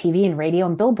was buying TV and radio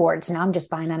and billboards. Now I'm just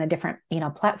buying on a different,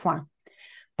 platform.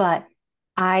 But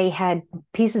I had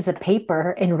pieces of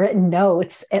paper and written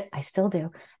notes. I still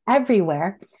do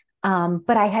everywhere.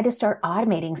 But I had to start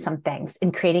automating some things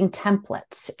and creating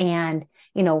templates and,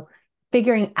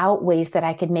 figuring out ways that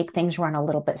I could make things run a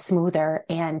little bit smoother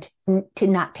and to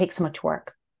not take so much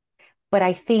work. But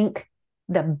I think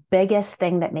the biggest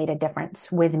thing that made a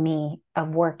difference with me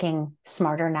of working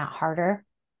smarter, not harder,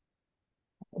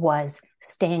 was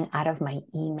staying out of my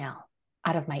email,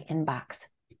 out of my inbox.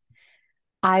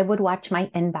 I would watch my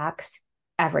inbox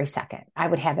every second. I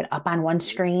would have it up on one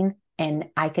screen and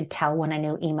I could tell when a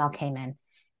new email came in.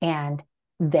 And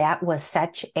that was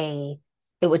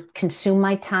it would consume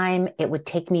my time. It would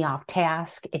take me off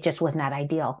task. It just was not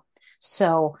ideal.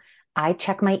 So I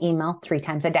check my email 3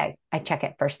 times a day. I check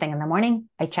it first thing in the morning,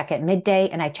 I check it midday,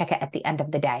 and I check it at the end of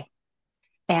the day.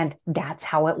 And that's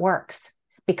how it works.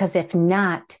 Because if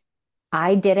not,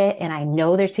 I did it, and I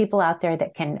know there's people out there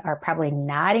that are probably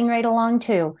nodding right along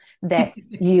too, that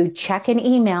you check an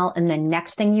email and the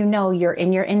next thing you know, you're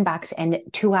in your inbox and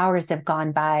 2 hours have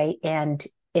gone by, and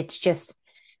it's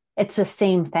the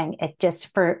same thing. I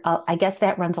guess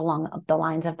that runs along the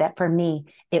lines of that. For me,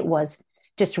 it was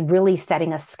just really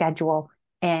setting a schedule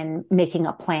and making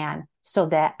a plan so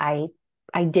that I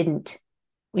didn't,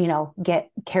 get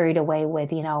carried away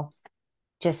with,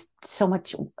 just so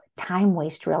much time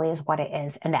waste really is what it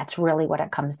is. And that's really what it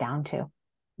comes down to.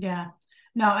 Yeah.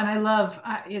 No, and I love,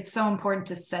 it's so important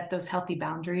to set those healthy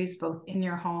boundaries, both in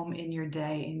your home, in your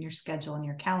day, in your schedule, in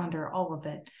your calendar. All of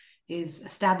it is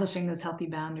establishing those healthy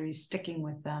boundaries, sticking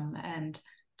with them. And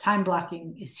time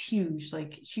blocking is huge,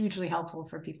 like hugely helpful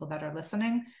for people that are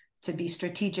listening to be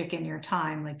strategic in your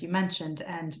time, like you mentioned,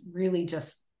 and really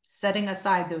just setting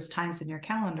aside those times in your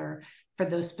calendar for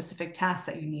those specific tasks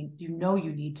that you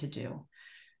need to do.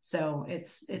 So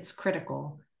it's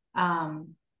critical.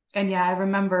 And yeah, I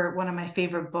remember one of my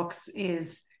favorite books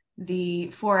is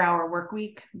the 4-Hour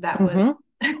Workweek. That was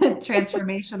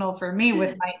transformational for me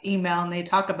with my email. And they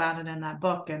talk about it in that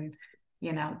book and,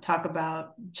 talk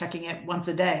about checking it once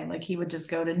a day. Like he would just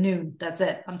go to noon. That's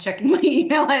it. I'm checking my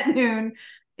email at noon.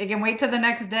 It can wait till the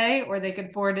next day, or they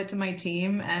could forward it to my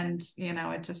team. And,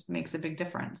 it just makes a big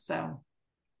difference. So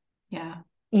yeah.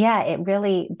 Yeah,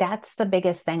 that's the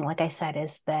biggest thing. Like I said,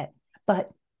 is that, but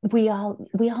we all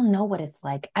know what it's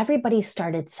like. Everybody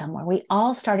started somewhere. We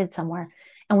all started somewhere,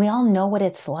 and we all know what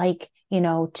it's like,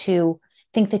 to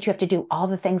think that you have to do all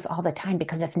the things all the time,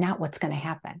 because if not, what's going to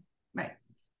happen? Right.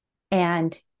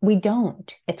 And we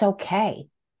don't. It's okay.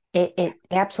 It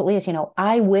absolutely is.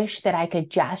 I wish that I could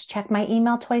just check my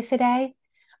email twice a day.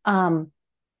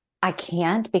 I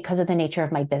can't because of the nature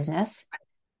of my business.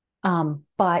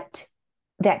 But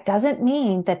that doesn't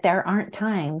mean that there aren't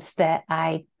times that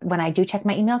when I do check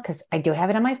my email, because I do have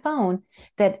it on my phone,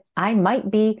 that I might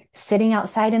be sitting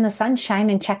outside in the sunshine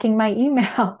and checking my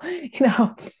email,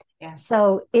 Yeah.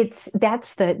 So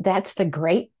that's the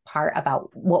great part about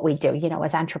what we do,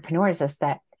 as entrepreneurs, is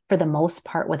that for the most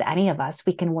part, with any of us,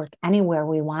 we can work anywhere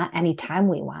we want, anytime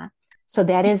we want. So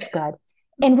that is good.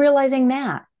 And realizing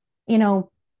that,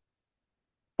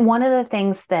 one of the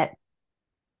things that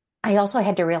I also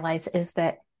had to realize is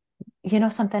that,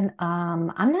 something,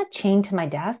 I'm not chained to my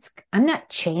desk. I'm not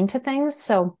chained to things.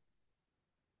 So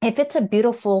if it's a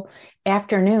beautiful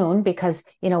afternoon, because,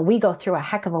 we go through a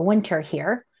heck of a winter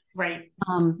here. Right.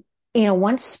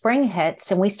 Once spring hits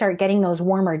and we start getting those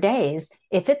warmer days,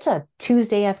 if it's a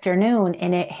Tuesday afternoon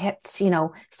and it hits,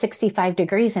 65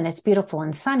 degrees and it's beautiful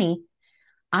and sunny,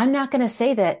 I'm not going to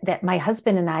say that my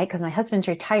husband and I, because my husband's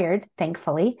retired,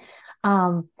 thankfully,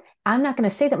 I'm not going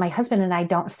to say that my husband and I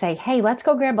don't say, hey, let's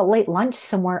go grab a late lunch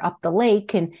somewhere up the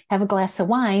lake and have a glass of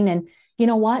wine. And you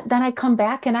know what? Then I come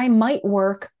back and I might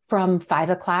work from 5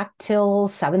 o'clock till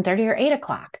 7:30 or 8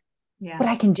 o'clock. Yeah. But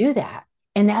I can do that.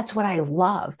 And that's what I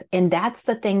love. And that's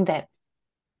the thing that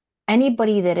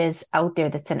anybody that is out there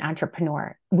that's an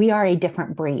entrepreneur, we are a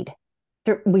different breed.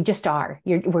 We just are.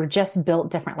 We're just built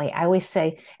differently. I always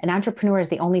say an entrepreneur is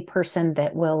the only person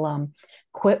that will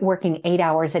quit working 8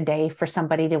 hours a day for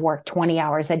somebody to work 20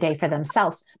 hours a day for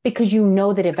themselves, because you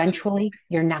know that eventually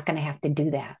you're not going to have to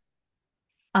do that.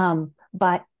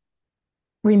 But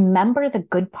remember the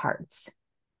good parts.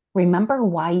 Remember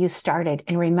why you started,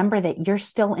 and remember that you're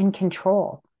still in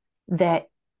control, that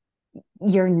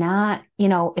you're not,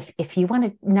 if you want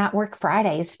to not work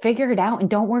Fridays, figure it out and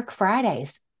don't work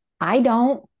Fridays. I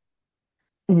don't.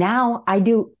 Now I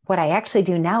do, what I actually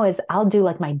do now is I'll do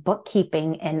like my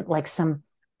bookkeeping and like some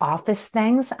office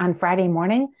things on Friday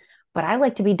morning, but I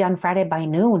like to be done Friday by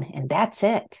noon, and that's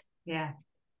it. Yeah.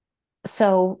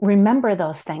 So remember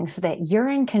those things, that you're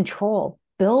in control.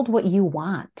 Build what you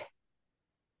want.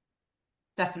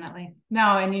 Definitely.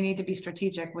 No, and you need to be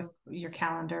strategic with your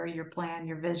calendar, your plan,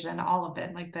 your vision, all of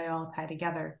it. Like they all tie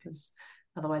together, because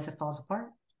otherwise it falls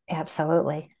apart.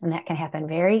 Absolutely. And that can happen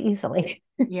very easily.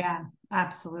 Yeah,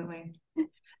 absolutely.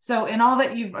 So in all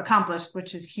that you've accomplished,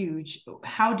 which is huge,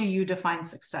 how do you define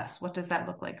success? What does that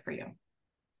look like for you?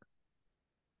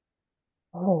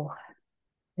 Oh,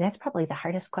 that's probably the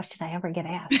hardest question I ever get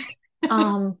asked.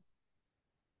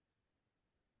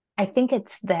 I think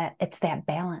it's that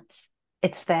balance.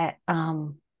 It's that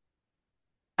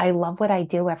I love what I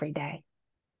do every day.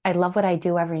 I love what I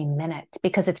do every minute,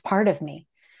 because it's part of me.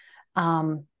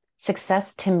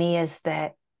 Success to me is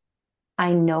that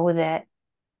I know that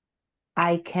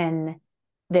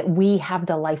that we have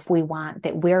the life we want,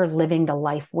 that we're living the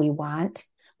life we want.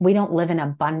 We don't live in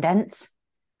abundance,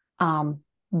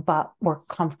 but we're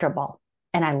comfortable.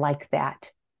 And I like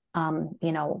that.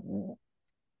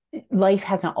 Life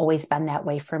hasn't always been that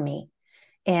way for me.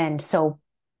 And so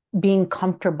being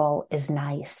comfortable is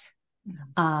nice.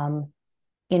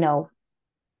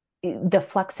 The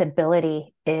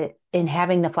flexibility in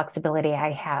having the flexibility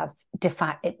I have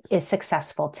is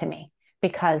successful to me,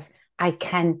 because I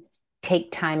can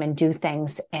take time and do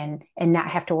things and not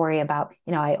have to worry about,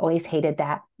 I always hated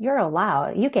that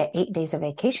you get 8 days of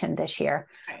vacation this year.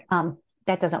 Right.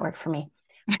 That doesn't work for me.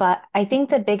 But I think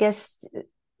the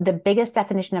biggest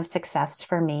definition of success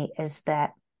for me is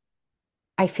that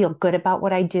I feel good about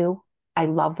what I do. I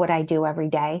love what I do every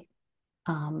day.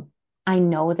 I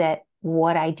know that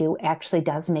what I do actually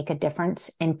does make a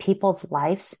difference in people's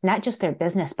lives, not just their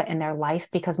business, but in their life,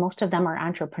 because most of them are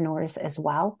entrepreneurs as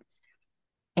well.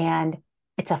 And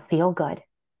it's a feel good.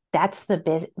 That's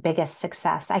the biggest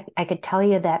success. I could tell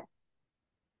you that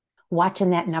watching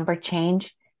that number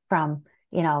change from,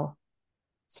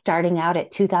 starting out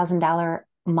at $2,000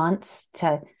 months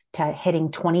to hitting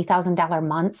 $20,000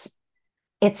 months,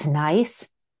 it's nice.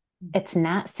 It's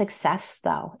not success,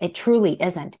 though. It truly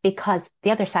isn't, because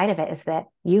the other side of it is that,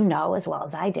 as well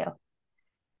as I do,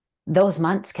 those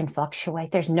months can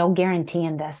fluctuate. There's no guarantee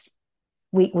in this.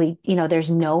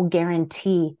 There's no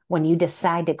guarantee when you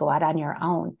decide to go out on your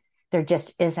own. There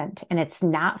just isn't. And it's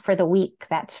not for the weak,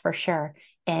 that's for sure.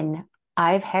 And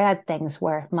I've had things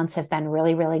where months have been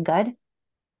really, really good,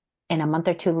 and a month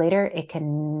or two later, it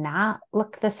cannot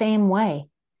look the same way.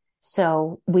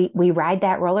 So we ride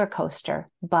that roller coaster,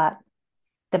 but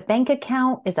the bank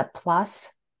account is a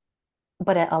plus,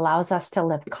 but it allows us to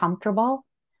live comfortable.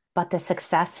 But the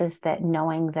success is that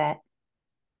knowing that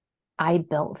I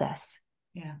built this.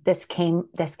 Yeah. This came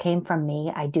from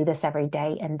me. I do this every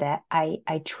day, and that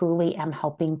I truly am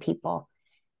helping people.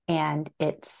 And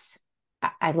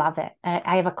I love it.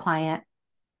 I have a client.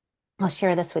 I'll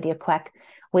share this with you quick.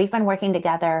 We've been working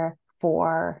together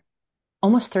for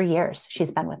almost 3 years.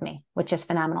 She's been with me, which is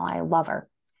phenomenal. I love her.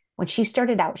 When she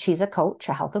started out, she's a coach,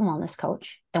 a health and wellness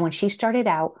coach. And when she started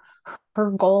out, her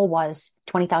goal was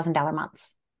 $20,000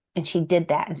 months. And she did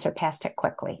that and surpassed it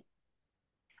quickly.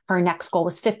 Her next goal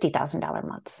was $50,000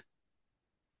 months.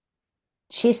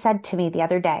 She said to me the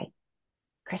other day,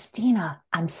 Kristina,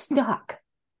 I'm stuck.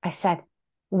 I said,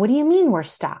 what do you mean we're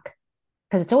stuck?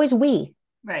 Because it's always we.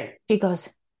 Right. She goes,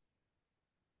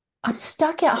 I'm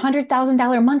stuck at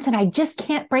 $100,000 months and I just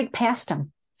can't break past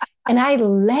them. And I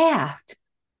laughed.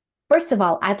 First of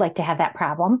all, I'd like to have that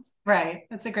problem. Right.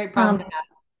 That's a great problem to have.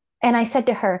 And I said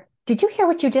to her, did you hear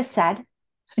what you just said?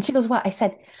 And she goes, what? I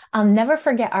said, I'll never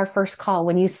forget our first call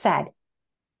when you said,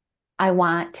 I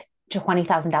want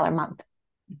 $20,000 a month.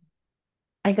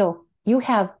 I go, you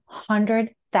have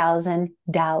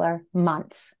 $100,000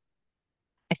 months.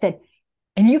 I said,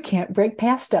 and you can't break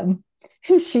past them.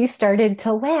 And she started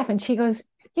to laugh and she goes,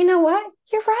 you know what?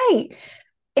 You're right.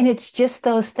 And it's just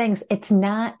those things. It's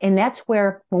not, and that's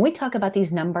where, when we talk about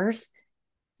these numbers,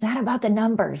 it's not about the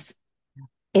numbers.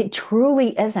 It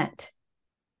truly isn't.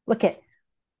 Look at,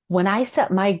 when I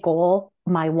set my goal,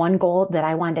 my one goal that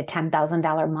I wanted a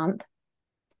 $10,000 month,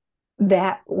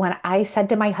 that when I said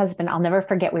to my husband, I'll never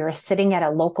forget, we were sitting at a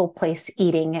local place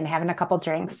eating and having a couple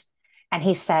drinks. And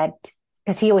he said,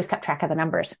 because he always kept track of the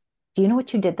numbers, do you know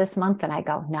what you did this month? And I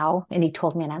go, no. And he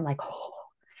told me, and I'm like, oh.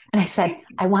 And I said,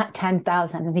 I want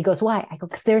 10,000. And he goes, why? I go,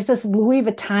 because there's this Louis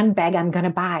Vuitton bag I'm going to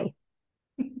buy.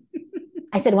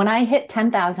 I said, when I hit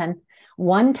 10,000,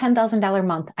 one $10,000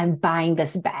 month, I'm buying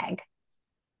this bag.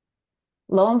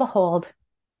 Lo and behold,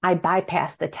 I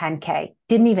bypassed the 10K,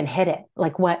 didn't even hit it.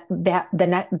 Like when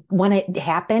it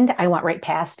happened, I went right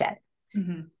past it.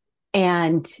 Mm-hmm.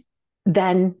 And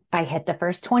then I hit the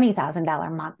first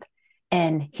 $20,000 month.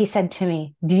 And he said to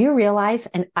me, do you realize?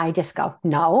 And I just go,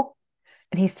 no.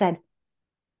 And he said,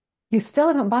 you still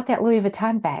haven't bought that Louis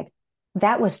Vuitton bag.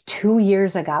 That was 2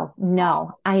 years ago.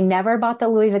 No, I never bought the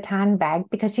Louis Vuitton bag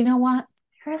because you know what?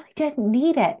 I really didn't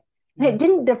need it. And it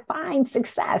didn't define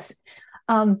success.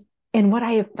 And what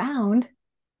I have found,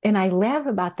 and I laugh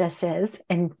about this is,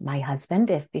 and my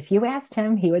husband, if you asked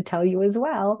him, he would tell you as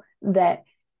well, that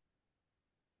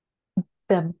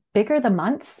the bigger the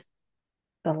months,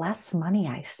 the less money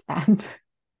I spend.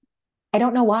 I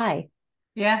don't know why.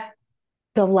 Yeah.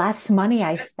 The less money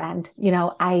I spend,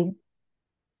 I'll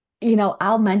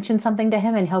mention something to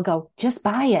him and he'll go, just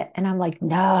buy it. And I'm like,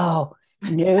 no.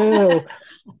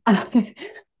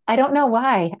 I don't know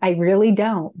why. I really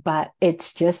don't, but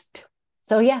it's just,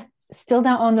 so yeah, still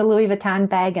don't own the Louis Vuitton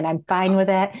bag and I'm fine with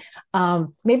it.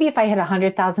 Maybe if I had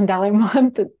 $100,000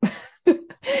 month,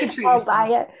 I'll buy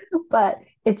it, but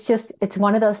it's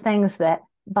one of those things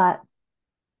but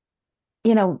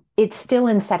it's still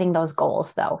in setting those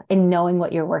goals though, and knowing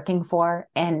what you're working for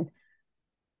and,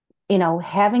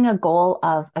 having a goal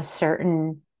of a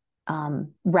certain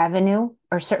revenue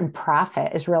or certain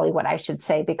profit is really what I should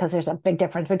say, because there's a big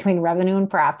difference between revenue and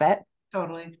profit.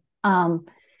 Totally.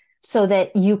 So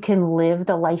that you can live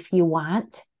the life you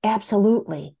want.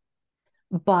 Absolutely.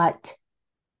 But,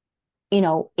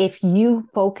 if you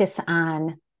focus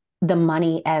on the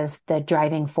money as the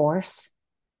driving force,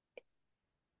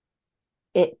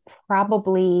 it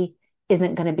probably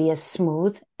isn't going to be as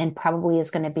smooth and probably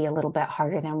is going to be a little bit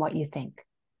harder than what you think.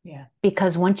 Yeah.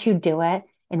 Because once you do it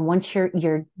and once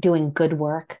you're doing good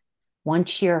work,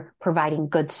 once you're providing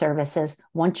good services,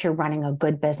 once you're running a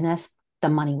good business, the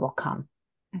money will come.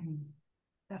 Mm-hmm.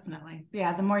 Definitely.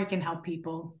 Yeah. The more you can help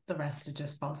people, the rest, it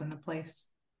just falls into place.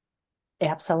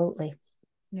 Absolutely.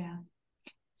 Yeah.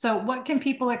 So what can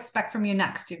people expect from you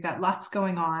next? You've got lots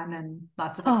going on and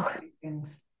lots of exciting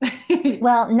things.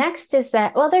 Well, next is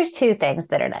that, there's two things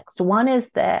that are next. One is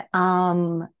that,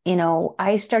 when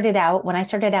I started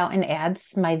out in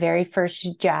ads, my very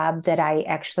first job that I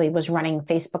actually was running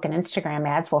Facebook and Instagram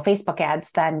ads, Facebook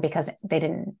ads then, because they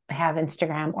didn't have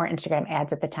Instagram or Instagram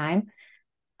ads at the time,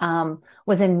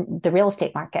 was in the real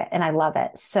estate market. And I love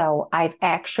it. So I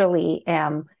actually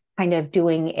am kind of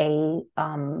doing a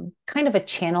kind of a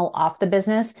channel off the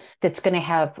business that's going to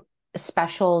have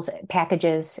specials,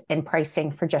 packages, and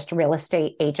pricing for just real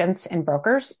estate agents and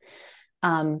brokers,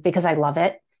 because I love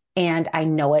it and I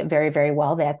know it very, very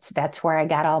well. That's where I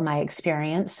got all my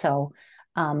experience. So,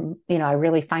 I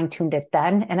really fine-tuned it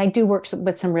then. And I do work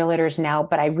with some realtors now,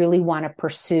 but I really want to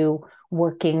pursue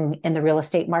working in the real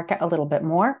estate market a little bit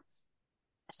more.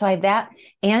 So I have that.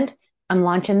 And I'm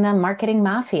launching the Marketing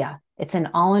Mafia. It's an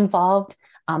all-involved,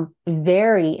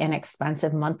 very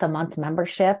inexpensive month-to-month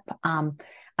membership.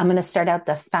 I'm going to start out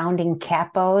the founding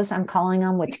capos, I'm calling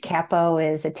them, which capo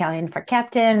is Italian for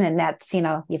captain. And that's,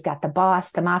 you've got the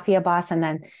boss, the mafia boss, and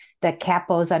then the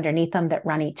capos underneath them that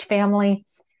run each family.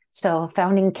 So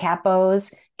founding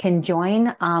capos can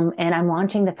join. And I'm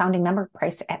launching the founding member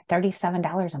price at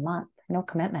 $37 a month, no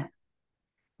commitment,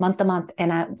 month to month.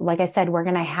 And like I said, we're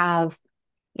going to have,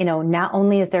 not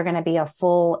only is there going to be a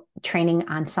full training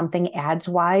on something ads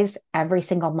wise every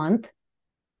single month,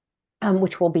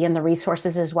 which will be in the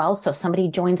resources as well. So if somebody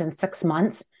joins in 6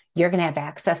 months, you're going to have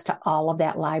access to all of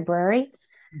that library.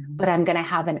 Mm-hmm. But I'm going to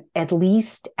have at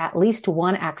least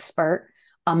one expert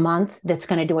a month that's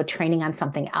going to do a training on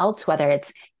something else, whether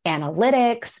it's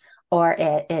analytics or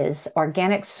it is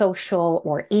organic social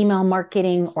or email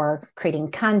marketing or creating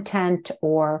content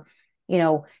or,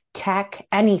 tech,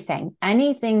 anything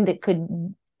that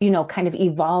could, kind of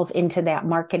evolve into that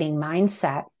marketing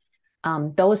mindset.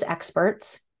 those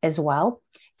experts as well.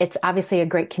 It's obviously a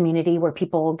great community where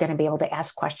people are going to be able to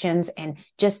ask questions and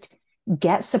just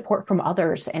get support from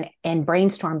others and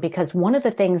brainstorm. Because one of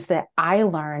the things that I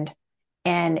learned,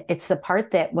 and it's the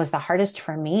part that was the hardest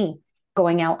for me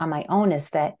going out on my own, is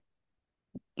that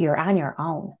you're on your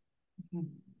own.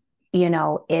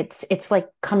 Mm-hmm. It's like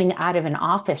coming out of an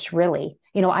office, really.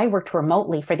 I worked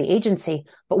remotely for the agency,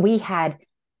 but we had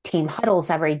team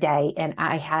huddles every day. And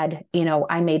I had,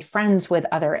 I made friends with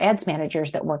other ads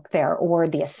managers that work there or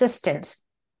the assistants.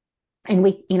 And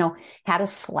we, had a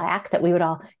Slack that we would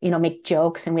all, make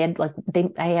jokes. And we had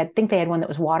I think they had one that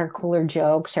was water cooler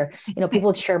jokes, or, people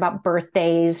would share about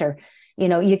birthdays, or,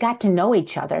 you got to know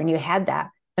each other and you had that.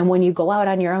 And when you go out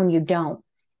on your own, you don't.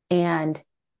 And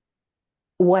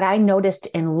what I noticed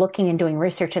in looking and doing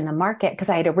research in the market, because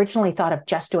I had originally thought of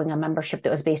just doing a membership that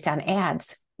was based on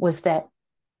ads, was that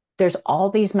there's all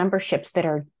these memberships that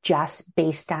are just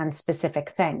based on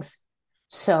specific things.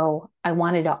 So I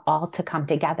wanted it all to come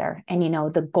together. And,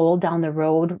 the goal down the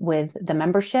road with the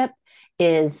membership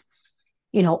is,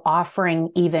 offering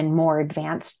even more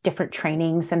advanced different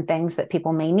trainings and things that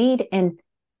people may need. And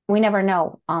we never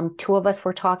know. Two of us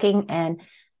were talking, and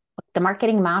the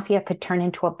marketing mafia could turn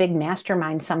into a big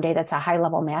mastermind someday. That's a high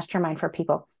level mastermind for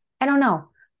people. I don't know,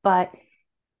 but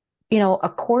a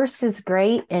course is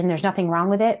great and there's nothing wrong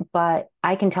with it, but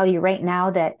I can tell you right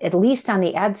now that at least on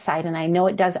the ad side, and I know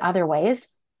it does other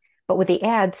ways, but with the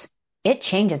ads, it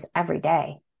changes every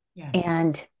day. Yeah.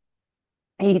 And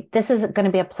this is going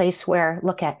to be a place where,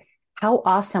 look at how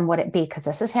awesome would it be, because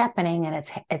this is happening and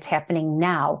it's happening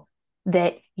now,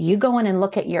 that you go in and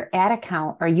look at your ad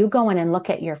account, or you go in and look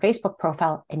at your Facebook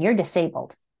profile and you're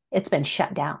disabled. It's been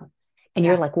shut down. And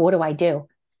you're like, what do I do?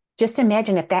 Just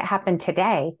imagine if that happened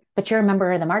today, but you're a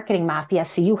member of the marketing mafia.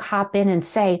 So you hop in and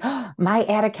say, oh, my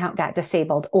ad account got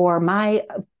disabled, or my,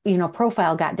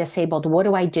 profile got disabled. What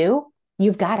do I do?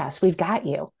 You've got us. We've got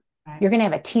you. Right. You're going to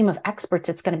have a team of experts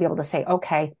that's going to be able to say,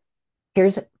 okay,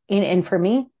 and for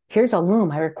me, here's a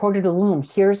Loom. I recorded a Loom.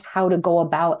 Here's how to go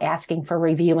about asking for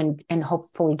review and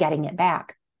hopefully getting it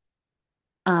back.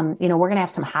 We're going to have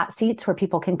some hot seats where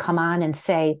people can come on and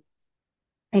say,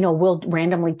 we'll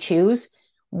randomly choose.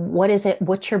 What is it?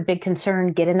 What's your big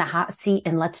concern? Get in the hot seat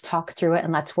and let's talk through it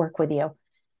and let's work with you.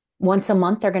 Once a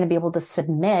month, they're going to be able to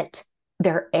submit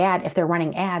their ad, if they're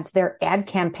running ads, their ad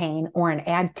campaign or an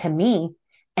ad to me,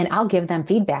 and I'll give them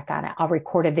feedback on it. I'll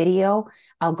record a video,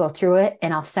 I'll go through it,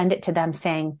 and I'll send it to them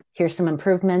saying, here's some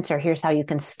improvements, or here's how you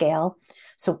can scale.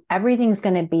 So everything's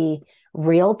going to be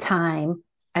real time.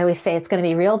 I always say it's going to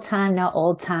be real time, not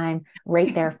old time,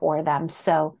 right there for them.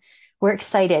 So we're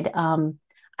excited.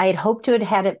 I had hoped to have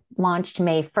had it launched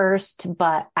May 1st,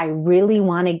 but I really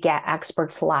want to get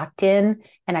experts locked in,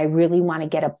 and I really want to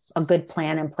get a good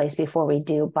plan in place before we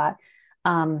do. But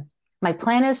my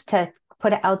plan is to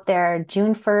put it out there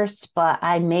June 1st, but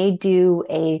I may do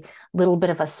a little bit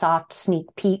of a soft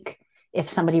sneak peek if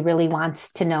somebody really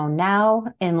wants to know now,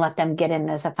 and let them get in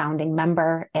as a founding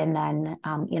member. And then,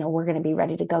 we're going to be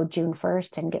ready to go June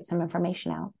 1st and get some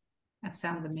information out. That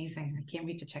sounds amazing. I can't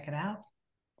wait to check it out.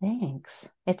 Thanks.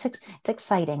 It's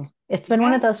exciting. It's been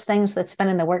one of those things that's been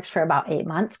in the works for about 8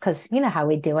 months, because you know how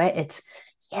we do it. It's,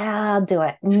 I'll do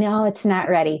it. No, it's not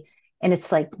ready. And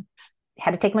it's like,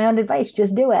 had to take my own advice.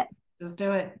 Just do it. Just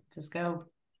do it. Just go.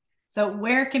 So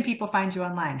where can people find you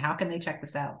online? How can they check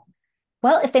this out?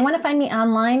 Well, if they want to find me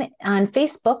online on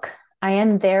Facebook, I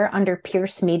am there under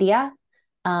Pierce Media.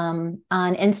 On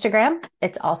Instagram,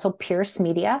 it's also Pierce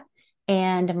Media.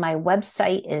 And my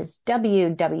website is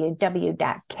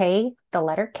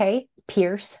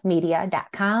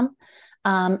www.piercemedia.com.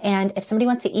 And if somebody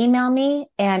wants to email me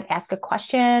and ask a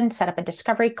question, set up a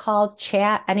discovery call,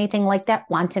 chat, anything like that,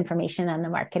 wants information on the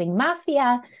marketing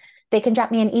mafia, they can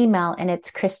drop me an email, and it's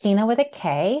Kristina with a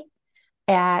K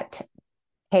at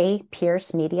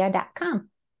kpiercemedia.com.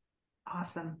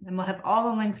 Awesome. And we'll have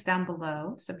all the links down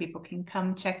below so people can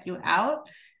come check you out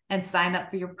and sign up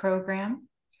for your program.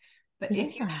 But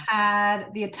if you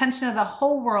had the attention of the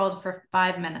whole world for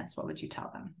 5 minutes, what would you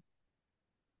tell them?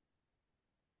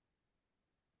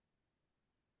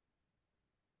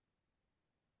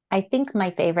 I think my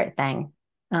favorite thing,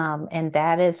 and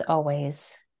that is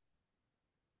always,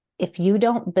 if you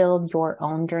don't build your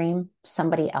own dream,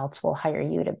 somebody else will hire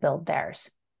you to build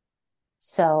theirs.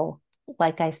 So,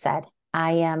 like I said,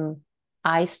 I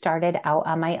started out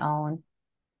on my own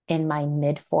in my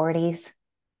mid 40s.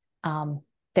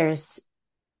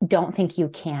 Don't think you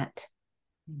can't,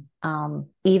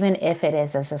 even if it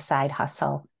is as a side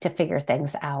hustle to figure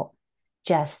things out.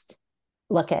 Just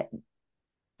look at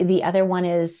the other one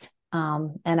is,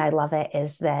 and I love it,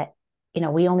 is that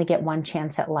we only get one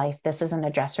chance at life. This isn't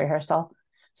a dress rehearsal.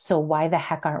 So why the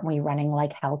heck aren't we running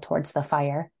like hell towards the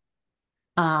fire?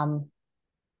 And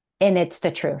it's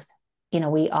the truth.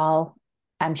 We all,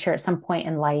 I'm sure at some point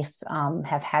in life,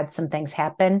 have had some things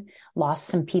happen, lost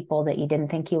some people that you didn't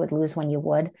think you would lose when you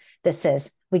would.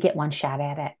 We get one shot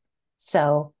at it.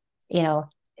 So,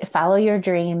 follow your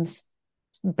dreams,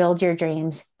 build your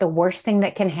dreams. The worst thing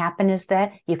that can happen is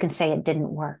that you can say it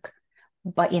didn't work.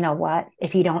 But you know what?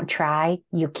 If you don't try,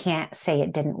 you can't say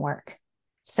it didn't work.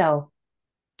 So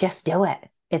just do it.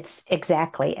 It's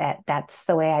exactly it. That's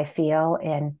the way I feel.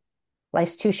 And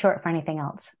life's too short for anything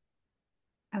else.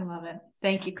 I love it.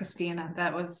 Thank you, Kristina.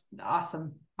 That was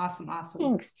awesome. Awesome.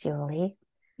 Thanks, Julie.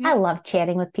 Yeah. I love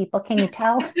chatting with people. Can you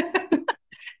tell?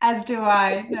 As do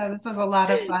I. No, this was a lot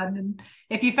of fun. And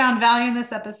if you found value in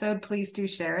this episode, please do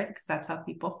share it, because that's how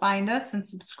people find us, and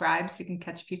subscribe so you can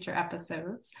catch future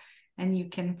episodes. And you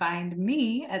can find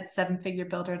me at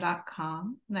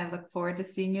sevenfigurebuilder.com. And I look forward to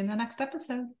seeing you in the next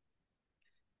episode.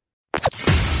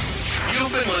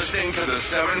 You've been listening to the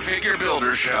Seven Figure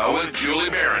Builder Show with Julie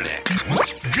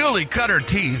Baranek. Julie cut her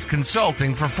teeth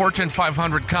consulting for Fortune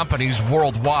 500 companies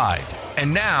worldwide.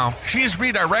 And now she's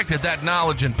redirected that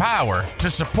knowledge and power to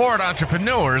support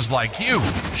entrepreneurs like you.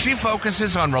 She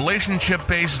focuses on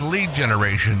relationship-based lead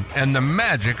generation and the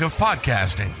magic of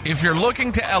podcasting. If you're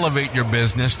looking to elevate your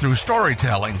business through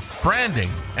storytelling,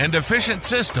 branding, and efficient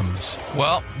systems,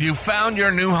 well, you found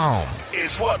your new home.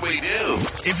 It's what we do.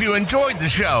 If you enjoyed the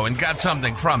show and got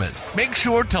something from it, make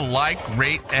sure to like,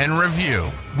 rate, and review.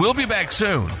 We'll be back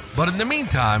soon, but in the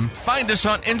meantime, find us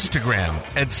on Instagram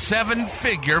at Seven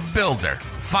Figure Builder.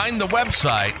 Find the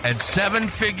website at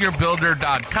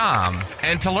sevenfigurebuilder.com,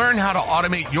 and to learn how to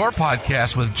automate your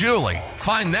podcast with Julie,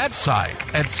 find that site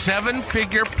at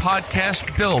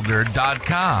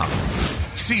sevenfigurepodcastbuilder.com.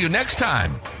 See you next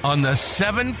time on the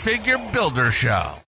Seven Figure Builder Show.